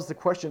ask ourselves the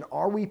question,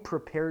 are we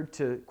prepared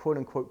to, quote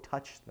unquote,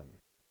 touch them?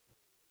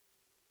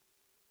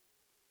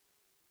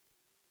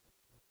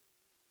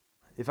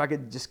 If I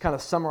could just kind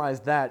of summarize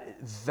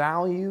that,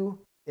 value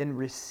and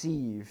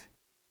receive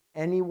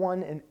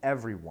anyone and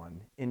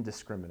everyone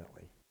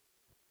indiscriminately.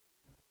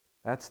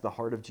 That's the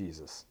heart of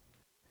Jesus.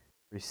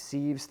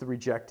 Receives the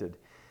rejected.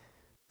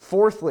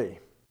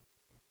 Fourthly,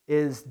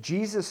 is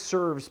Jesus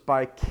serves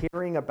by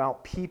caring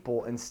about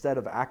people instead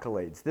of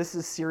accolades. This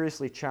has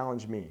seriously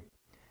challenged me.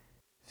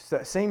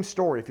 Same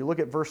story. If you look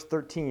at verse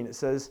 13, it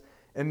says,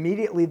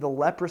 immediately the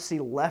leprosy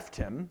left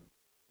him,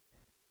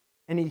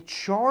 and he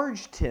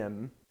charged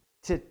him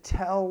to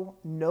tell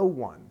no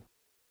one.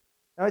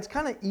 Now, it's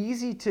kind of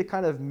easy to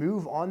kind of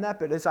move on that,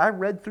 but as I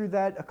read through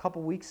that a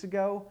couple weeks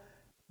ago,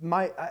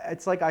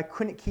 it's like I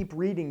couldn't keep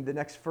reading the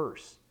next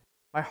verse.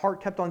 My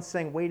heart kept on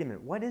saying, wait a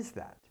minute, what is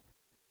that?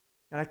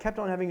 And I kept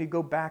on having to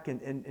go back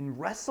and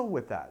wrestle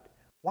with that.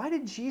 Why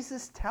did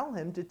Jesus tell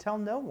him to tell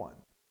no one?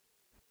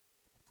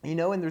 And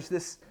there's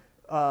this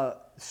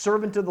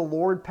servant of the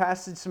Lord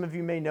passage, some of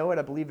you may know it.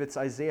 I believe it's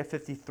Isaiah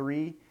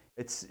 53.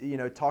 It's,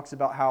 it talks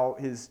about how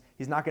he's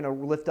not going to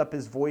lift up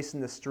his voice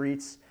in the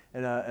streets,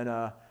 he's not going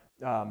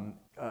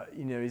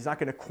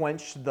to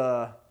quench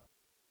the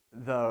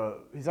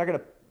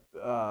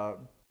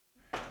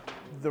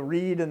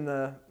reed and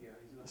the... Yeah,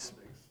 he's not going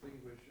to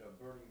extinguish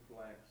a burning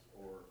flax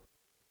or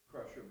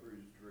crush a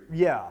bruised reed.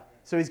 Yeah,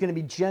 so he's going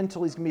to be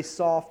gentle, he's going to be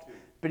soft,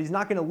 but he's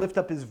not going to lift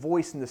up his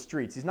voice in the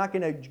streets. He's not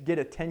going to get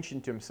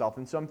attention to himself.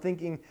 And so I'm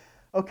thinking,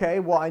 okay,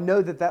 well, I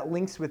know that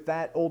links with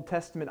that Old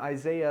Testament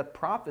Isaiah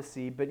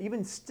prophecy, but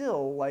even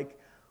still, like,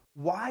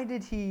 why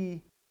did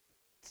he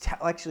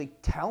actually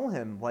tell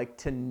him, like,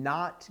 to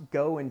not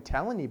go and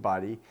tell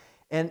anybody?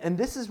 And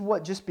this is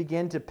what just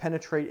began to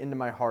penetrate into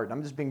my heart. And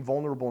I'm just being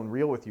vulnerable and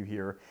real with you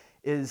here,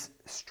 is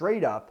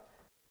straight up,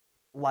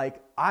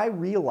 like, I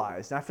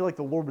realized, and I feel like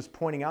the Lord was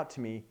pointing out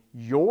to me,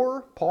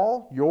 your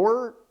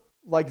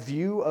like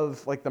view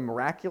of like the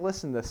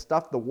miraculous and the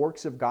stuff, the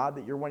works of God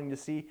that you're wanting to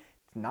see,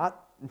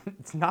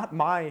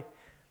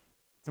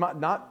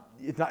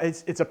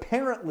 it's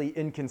apparently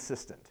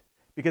inconsistent,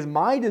 because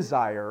my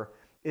desire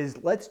is,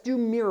 let's do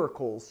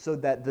miracles so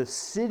that the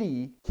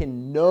city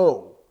can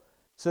know,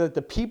 so that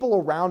the people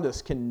around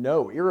us can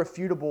know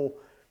irrefutable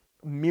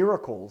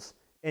miracles,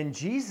 and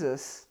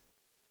Jesus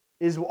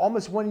is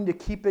almost wanting to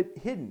keep it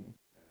hidden.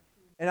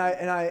 And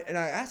I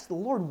asked the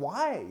Lord,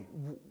 why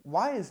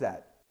is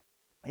that?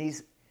 And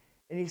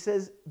he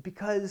says,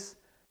 because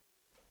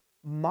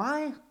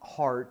my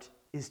heart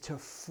is to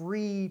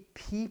free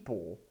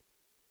people,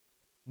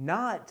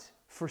 not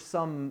for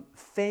some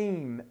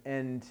fame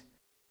and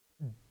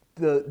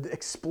the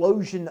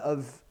explosion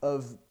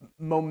of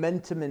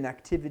momentum and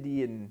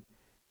activity. And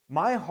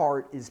my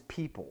heart is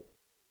people.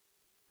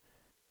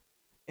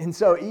 And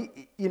so,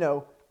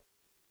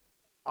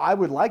 I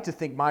would like to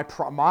think my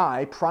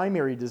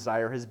primary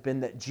desire has been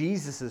that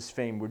Jesus'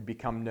 fame would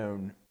become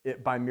known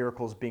by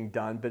miracles being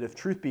done. But if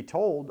truth be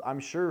told,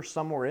 I'm sure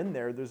somewhere in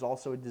there's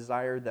also a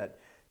desire that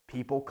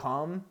people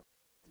come,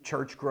 the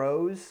church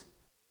grows,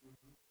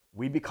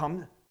 we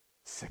become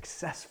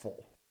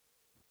successful.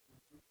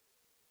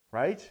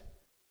 Right?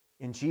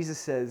 And Jesus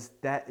says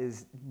that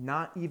is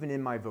not even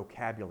in my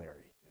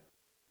vocabulary.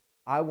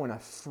 I want to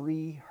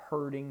free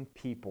hurting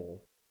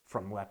people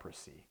from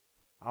leprosy.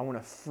 I want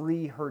to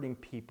free hurting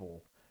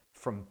people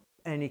from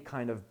any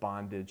kind of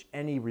bondage,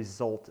 any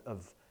result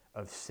of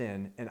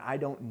sin. And I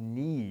don't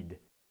need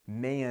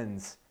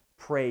man's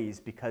praise,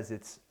 because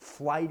it's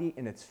flighty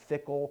and it's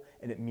fickle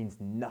and it means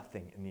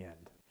nothing in the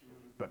end.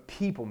 But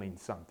people mean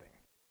something.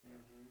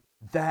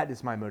 That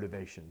is my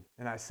motivation.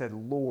 And I said,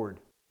 Lord,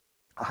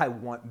 I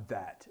want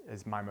that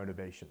as my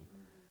motivation.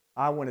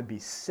 I want to be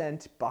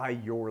sent by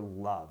your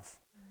love.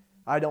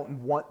 I don't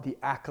want the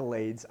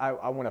accolades. I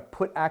want to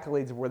put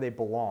accolades where they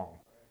belong.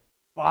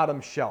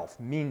 Bottom shelf,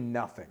 mean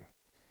nothing.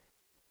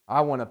 I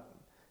want to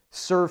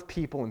serve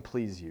people and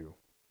please you.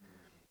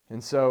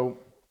 And so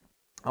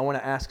I want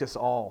to ask us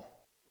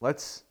all,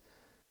 let's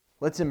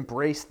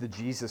embrace the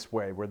Jesus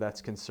way where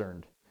that's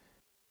concerned.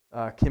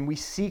 Can we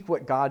seek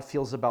what God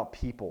feels about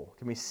people?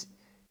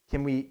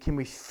 Can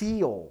we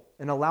feel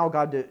and allow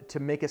God to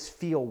make us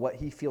feel what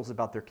he feels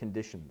about their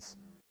conditions?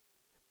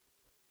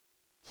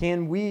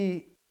 Can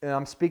we, and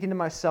I'm speaking to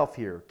myself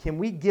here, can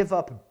we give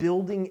up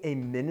building a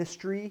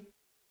ministry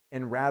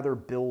and rather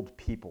build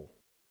people?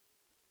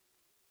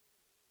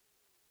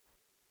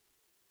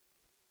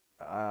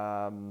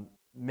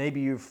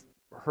 Maybe you've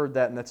heard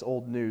that and that's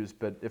old news,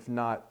 but if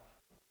not,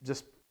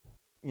 just,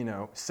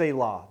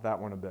 Selah that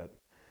one a bit.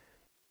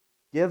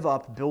 Give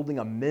up building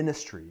a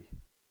ministry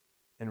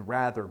and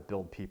rather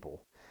build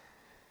people.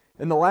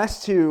 And the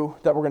last two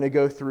that we're going to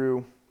go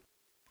through,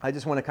 I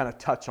just want to kind of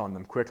touch on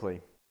them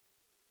quickly.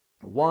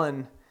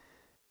 One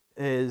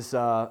is,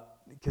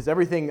 because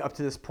everything up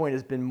to this point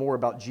has been more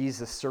about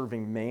Jesus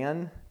serving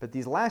man, but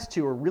these last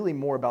two are really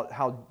more about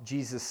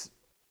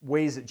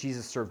ways that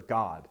Jesus served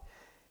God.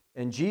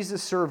 And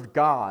Jesus served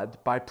God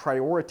by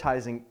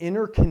prioritizing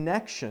inner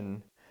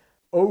connection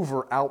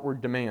over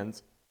outward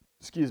demands.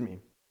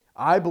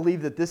 I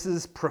believe that this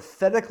is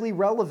prophetically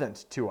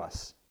relevant to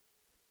us.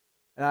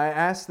 And I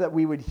ask that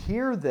we would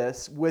hear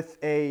this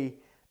with an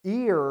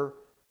ear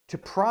to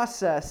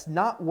process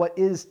not what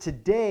is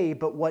today,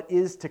 but what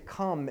is to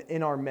come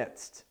in our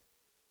midst.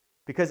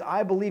 Because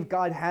I believe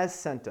God has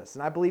sent us,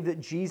 and I believe that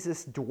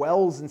Jesus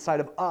dwells inside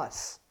of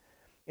us.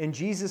 And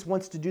Jesus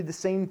wants to do the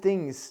same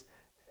things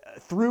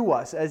through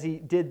us as he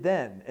did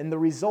then. And the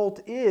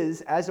result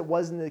is, as it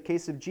was in the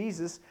case of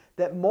Jesus,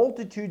 that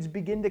multitudes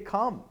begin to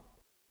come.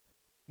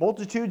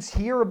 Multitudes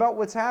hear about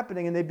what's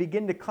happening and they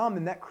begin to come,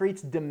 and that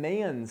creates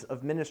demands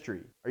of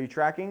ministry. Are you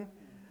tracking?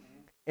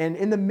 And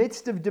in the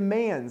midst of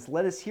demands,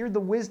 let us hear the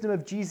wisdom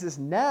of Jesus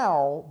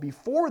now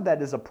before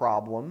that is a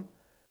problem,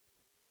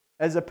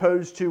 as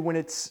opposed to when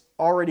it's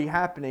already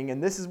happening.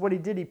 And this is what he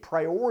did. He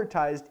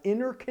prioritized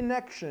inner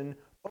connection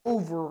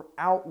over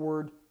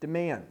outward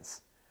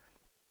demands.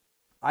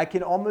 I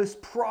can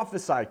almost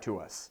prophesy to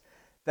us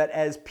that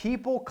as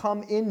people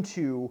come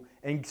into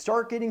and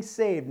start getting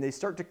saved and they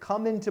start to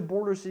come into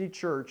Border City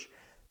Church,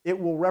 it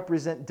will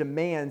represent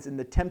demands, and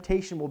the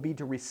temptation will be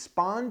to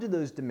respond to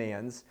those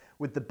demands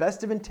with the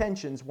best of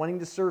intentions, wanting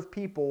to serve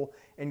people.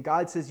 And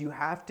God says you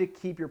have to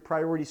keep your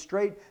priorities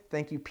straight.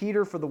 Thank you,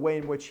 Peter, for the way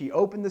in which he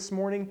opened this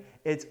morning.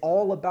 It's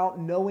all about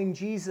knowing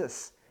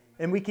Jesus.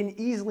 And we can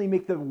easily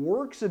make the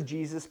works of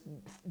Jesus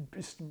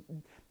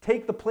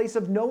take the place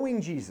of knowing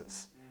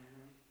Jesus.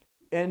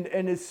 And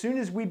as soon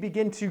as we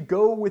begin to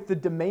go with the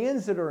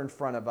demands that are in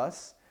front of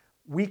us,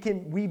 we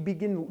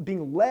begin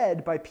being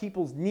led by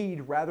people's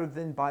need rather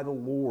than by the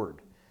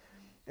Lord.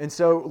 And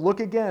so look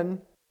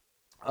again,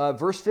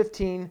 verse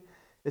 15,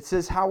 it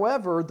says,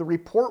 however, the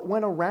report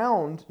went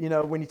around,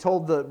 when he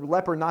told the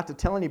leper not to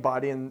tell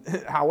anybody, and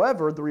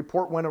however, the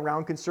report went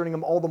around concerning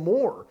him all the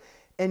more.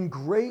 And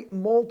great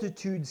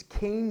multitudes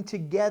came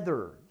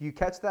together. Do you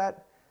catch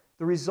that?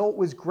 The result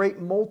was great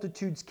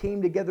multitudes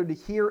came together to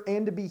hear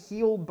and to be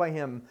healed by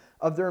him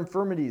of their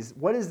infirmities.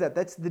 What is that?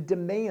 That's the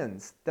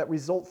demands that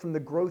result from the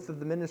growth of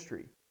the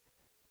ministry.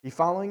 You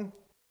following?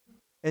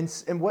 And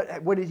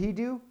what did he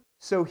do?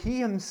 So he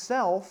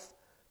himself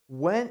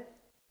went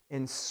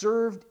and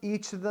served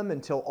each of them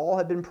until all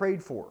had been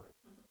prayed for.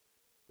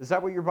 Is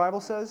that what your Bible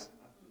says?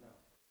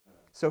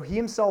 So he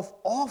himself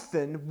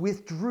often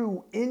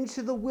withdrew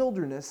into the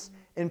wilderness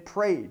and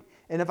prayed.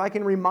 And if I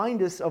can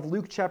remind us of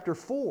Luke chapter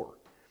 4,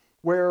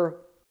 where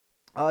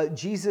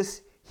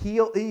Jesus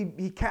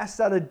he casts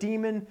out a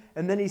demon,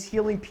 and then he's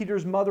healing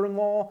Peter's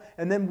mother-in-law,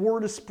 and then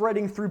word is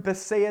spreading through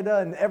Bethsaida,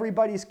 and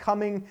everybody's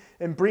coming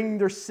and bringing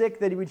their sick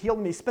that he would heal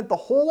them. He spent the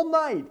whole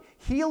night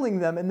healing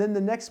them, and then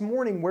the next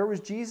morning, where was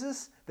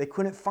Jesus? They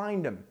couldn't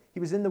find him. He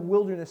was in the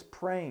wilderness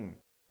praying.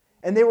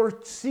 And they were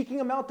seeking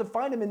him out to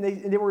find him, and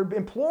they were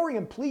imploring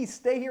him, please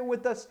stay here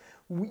with us.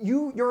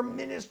 Your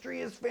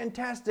ministry is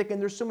fantastic, and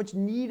there's so much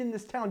need in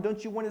this town.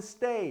 Don't you want to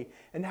stay?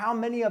 And how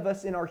many of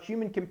us in our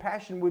human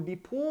compassion would be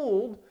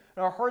pulled,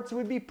 and our hearts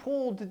would be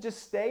pulled to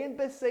just stay in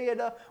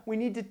Bethsaida? We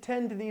need to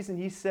tend to these. And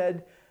he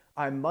said,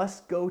 I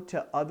must go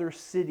to other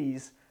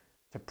cities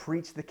to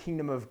preach the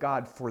kingdom of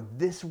God. For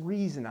this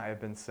reason I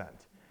have been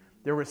sent.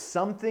 There was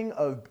something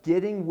of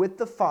getting with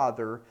the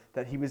Father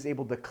that he was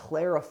able to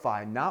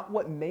clarify, not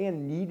what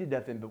man needed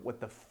of him, but what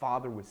the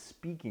Father was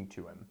speaking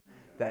to him,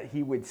 that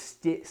he would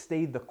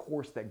stay the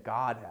course that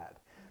God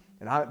had.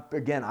 And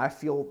I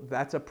feel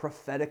that's a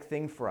prophetic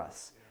thing for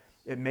us.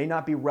 It may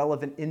not be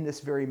relevant in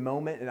this very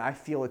moment, and I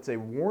feel it's a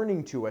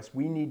warning to us.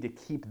 We need to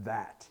keep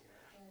that.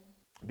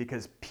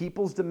 Because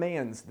people's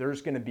demands,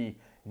 there's going to be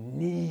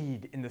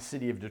need in the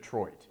city of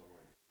Detroit.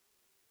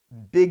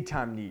 Big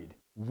time need.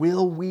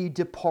 Will we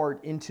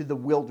depart into the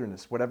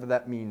wilderness, whatever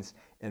that means,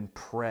 and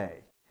pray?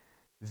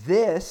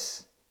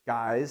 This,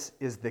 guys,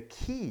 is the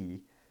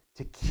key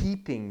to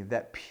keeping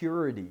that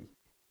purity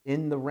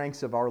in the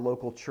ranks of our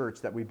local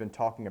church that we've been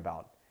talking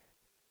about.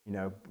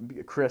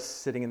 Chris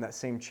sitting in that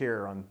same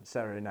chair on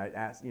Saturday night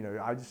asked,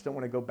 I just don't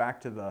want to go back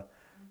to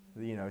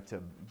to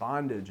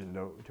bondage and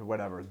to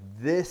whatever.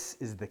 This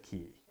is the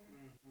key,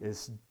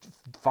 is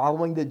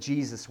following the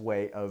Jesus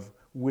way of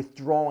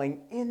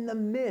withdrawing in the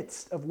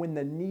midst of when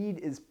the need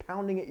is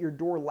pounding at your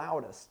door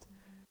loudest.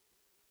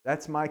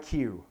 That's my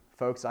cue,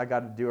 folks. I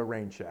got to do a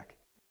rain check.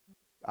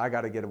 I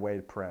got to get away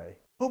to pray.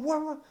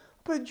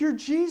 But you're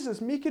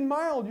Jesus, meek and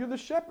mild. You're the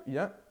shepherd.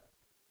 Yeah,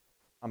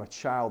 I'm a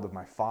child of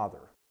my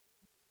Father,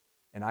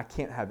 and I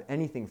can't have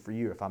anything for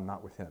you if I'm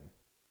not with him.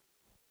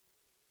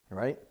 All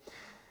right?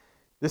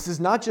 This is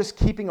not just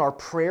keeping our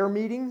prayer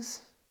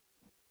meetings,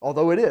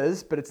 although it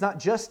is, but it's not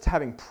just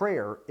having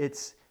prayer.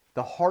 It's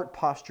the heart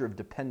posture of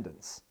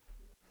dependence.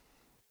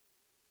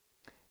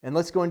 And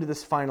let's go into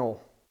this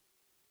final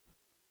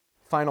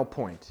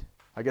point.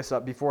 I guess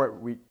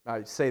before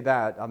I say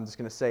that, I'm just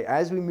going to say,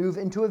 as we move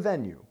into a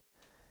venue,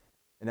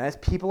 and as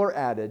people are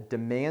added,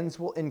 demands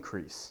will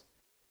increase,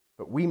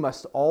 but we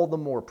must all the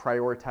more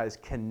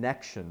prioritize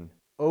connection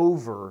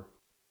over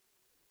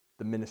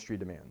the ministry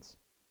demands.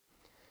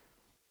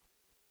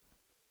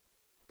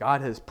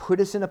 God has put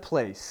us in a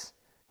place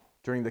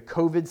during the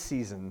COVID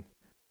season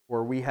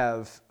where we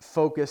have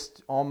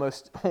focused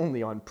almost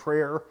only on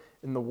prayer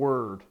and the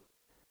Word.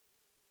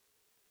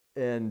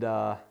 And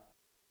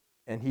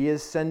he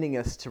is sending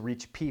us to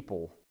reach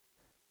people,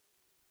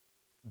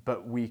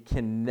 but we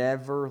can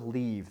never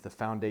leave the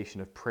foundation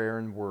of prayer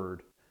and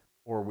Word,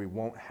 or we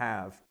won't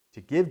have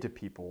to give to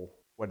people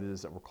what it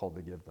is that we're called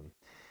to give them.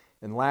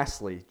 And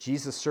lastly,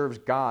 Jesus serves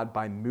God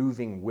by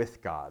moving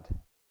with God.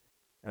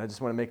 And I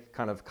just want to make a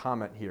kind of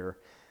comment here.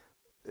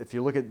 If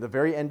you look at the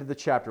very end of the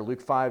chapter,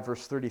 Luke 5,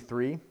 verse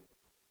 33,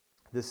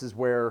 this is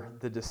where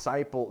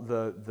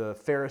the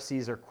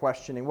Pharisees are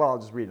questioning. Well, I'll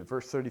just read it.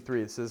 Verse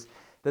 33, it says,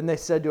 then they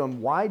said to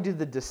him, why do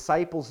the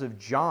disciples of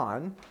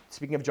John,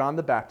 speaking of John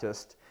the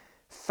Baptist,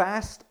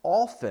 fast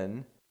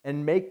often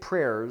and make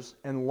prayers,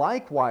 and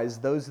likewise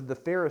those of the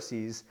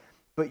Pharisees,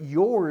 but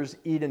yours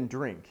eat and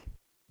drink?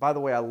 By the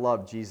way, I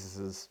love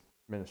Jesus'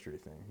 ministry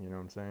thing. You know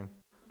what I'm saying?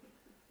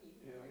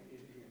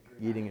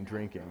 Eating and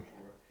drinking.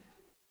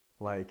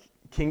 Like,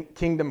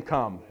 kingdom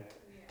come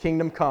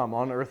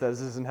on earth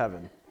as is in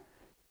heaven.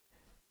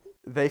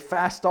 They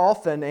fast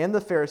often, and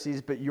the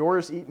Pharisees, but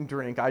yours eat and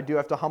drink. I do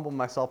have to humble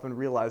myself and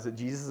realize that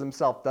Jesus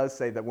himself does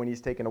say that when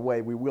he's taken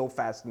away, we will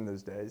fast in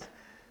those days.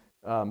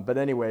 But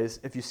anyways,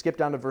 if you skip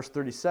down to verse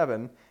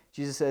 37,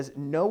 Jesus says,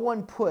 no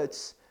one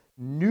puts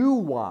new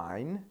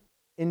wine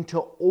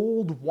into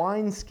old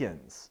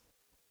wineskins,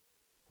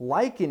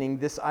 likening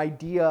this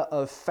idea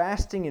of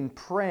fasting and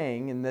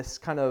praying in this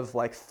kind of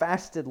like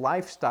fasted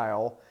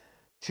lifestyle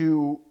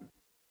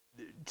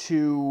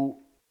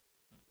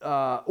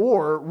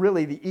or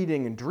really the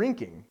eating and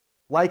drinking,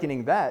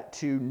 likening that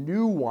to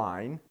new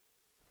wine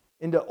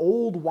into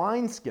old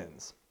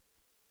wineskins.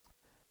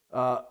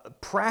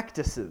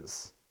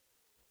 Practices.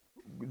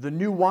 The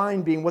new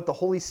wine being what the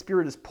Holy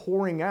Spirit is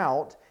pouring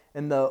out,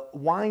 and the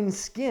wine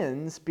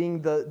skins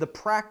being the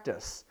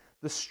practice,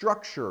 the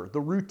structure,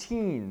 the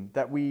routine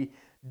that we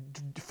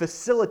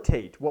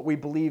facilitate what we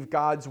believe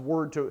God's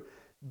word to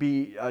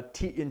be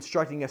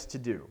instructing us to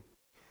do.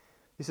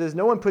 He says,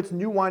 no one puts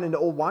new wine into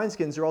old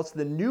wineskins, or else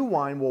the new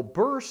wine will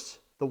burst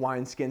the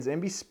wineskins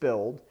and be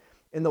spilled,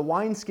 and the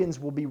wineskins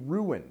will be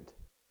ruined.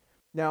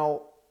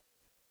 Now,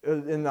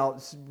 and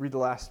I'll read the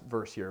last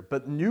verse here.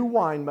 But new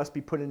wine must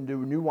be put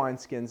into new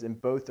wineskins,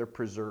 and both are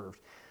preserved.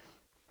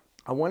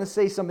 I want to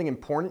say something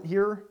important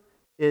here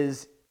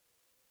is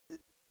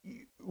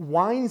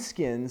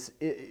wineskins,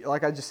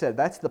 like I just said,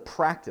 that's the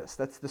practice,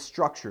 that's the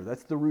structure,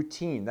 that's the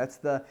routine, that's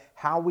the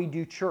how we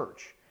do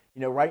church.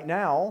 You know, right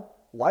now,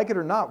 like it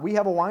or not, we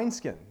have a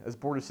wineskin as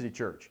Border City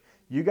Church.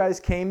 You guys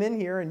came in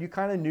here and you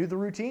kind of knew the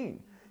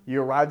routine.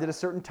 You arrived at a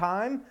certain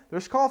time,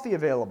 there's coffee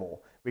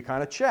available. We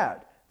kind of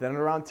chat. Then at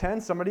around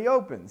 10, somebody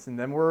opens, and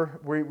then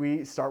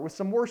we start with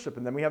some worship,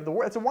 and then we have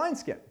it's a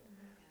wineskin.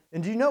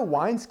 And do you know,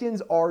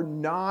 wineskins are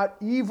not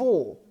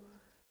evil.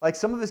 Like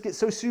some of us get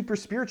so super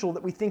spiritual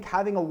that we think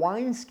having a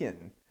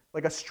wineskin,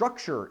 like a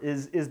structure,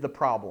 is the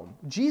problem.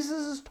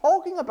 Jesus is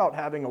talking about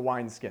having a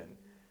wineskin.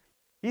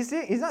 He's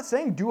not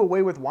saying do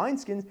away with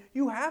wineskins.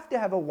 You have to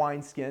have a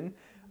wineskin.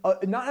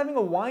 Not having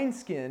a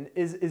wineskin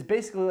is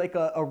basically like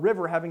a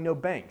river having no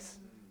banks.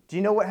 Do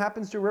you know what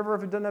happens to a river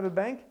if it doesn't have a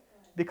bank?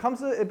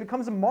 It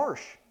becomes a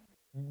marsh,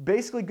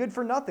 basically good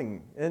for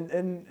nothing, and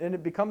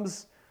it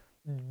becomes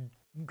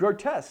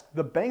grotesque.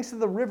 The banks of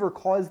the river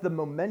cause the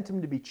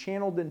momentum to be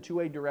channeled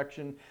into a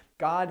direction.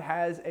 God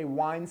has a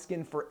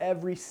wineskin for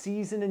every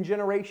season and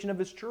generation of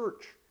his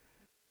church.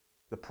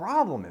 The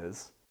problem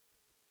is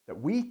that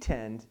we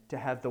tend to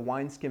have the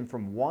wineskin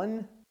from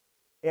one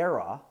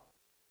era,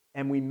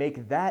 and we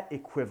make that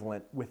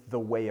equivalent with the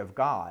way of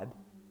God,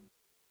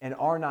 and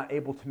are not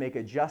able to make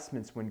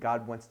adjustments when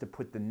God wants to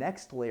put the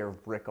next layer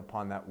of brick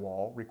upon that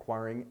wall,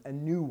 requiring a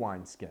new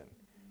wineskin.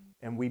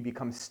 And we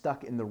become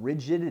stuck in the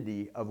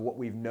rigidity of what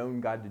we've known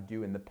God to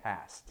do in the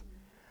past.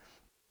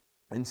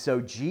 And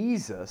so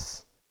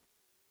Jesus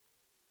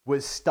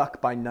was stuck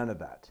by none of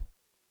that.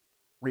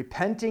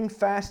 Repenting,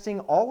 fasting,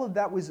 all of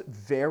that was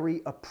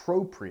very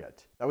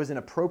appropriate. That was an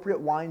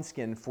appropriate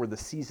wineskin for the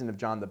season of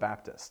John the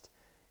Baptist.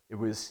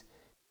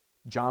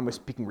 John was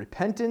speaking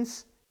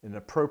repentance. An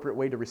appropriate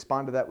way to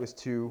respond to that was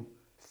to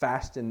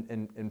fast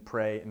and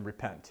pray and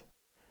repent.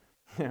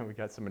 We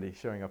got somebody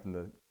showing up in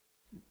the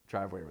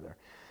driveway over there.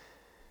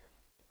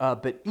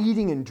 But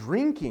eating and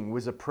drinking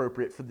was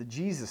appropriate for the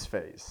Jesus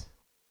phase.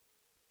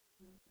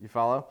 You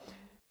follow?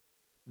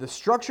 The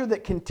structure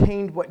that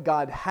contained what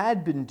God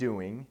had been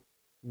doing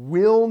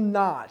will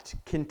not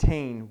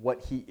contain what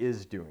he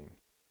is doing.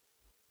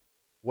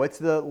 What's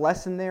the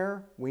lesson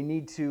there? We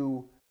need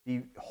to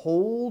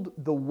hold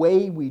the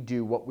way we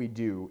do what we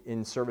do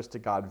in service to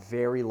God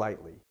very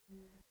lightly,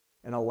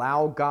 and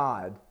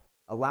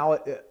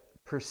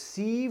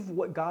perceive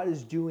what God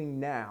is doing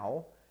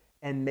now,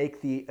 and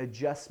make the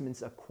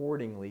adjustments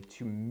accordingly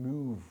to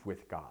move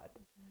with God.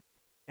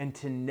 And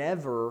to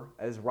never,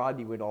 as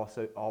Rodney would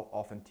also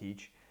often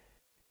teach,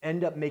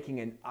 end up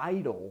making an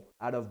idol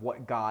out of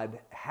what God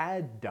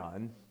had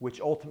done, which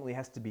ultimately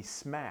has to be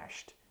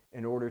smashed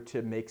in order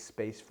to make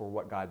space for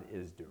what God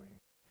is doing.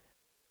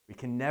 We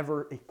can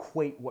never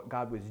equate what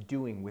God was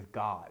doing with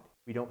God.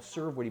 We don't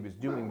serve what he was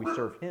doing, we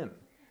serve him.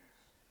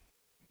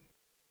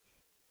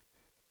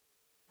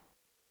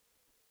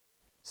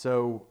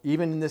 So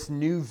even in this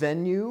new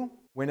venue,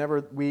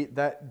 whenever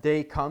that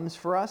day comes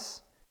for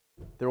us,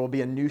 there will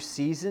be a new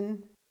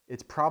season.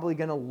 It's probably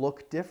going to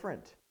look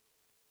different.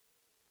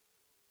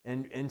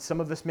 And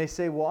some of us may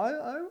say,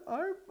 well,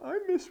 I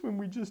miss when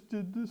we just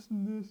did this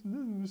and this and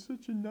this. It was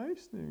such a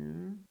nice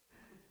thing.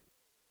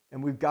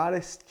 And we've got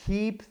to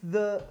keep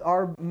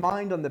our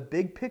mind on the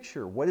big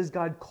picture. What has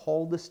God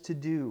called us to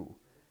do?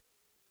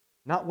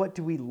 Not what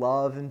do we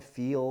love and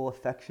feel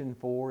affection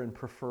for and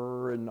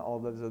prefer and all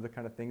those other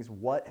kind of things.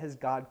 What has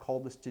God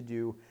called us to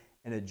do,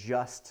 and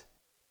adjust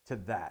to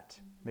that.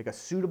 Make a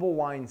suitable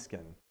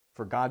wineskin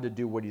for God to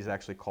do what he's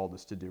actually called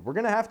us to do. We're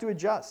going to have to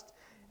adjust.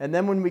 And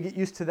then when we get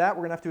used to that,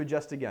 we're going to have to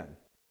adjust again.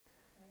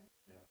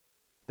 Yeah.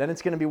 Then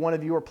it's going to be one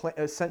of you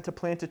are sent to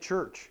plant a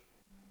church,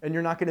 and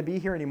you're not going to be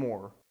here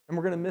anymore. And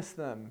we're going to miss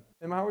them.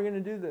 And how are we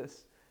going to do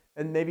this?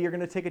 And maybe you're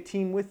going to take a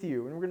team with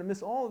you, and we're going to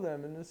miss all of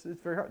them. And it's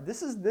very hard.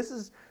 This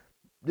is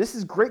This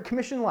is Great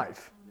Commission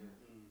life.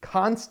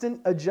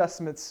 Constant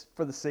adjustments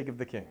for the sake of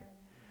the King.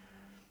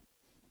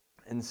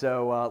 And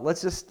so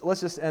let's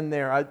just end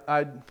there.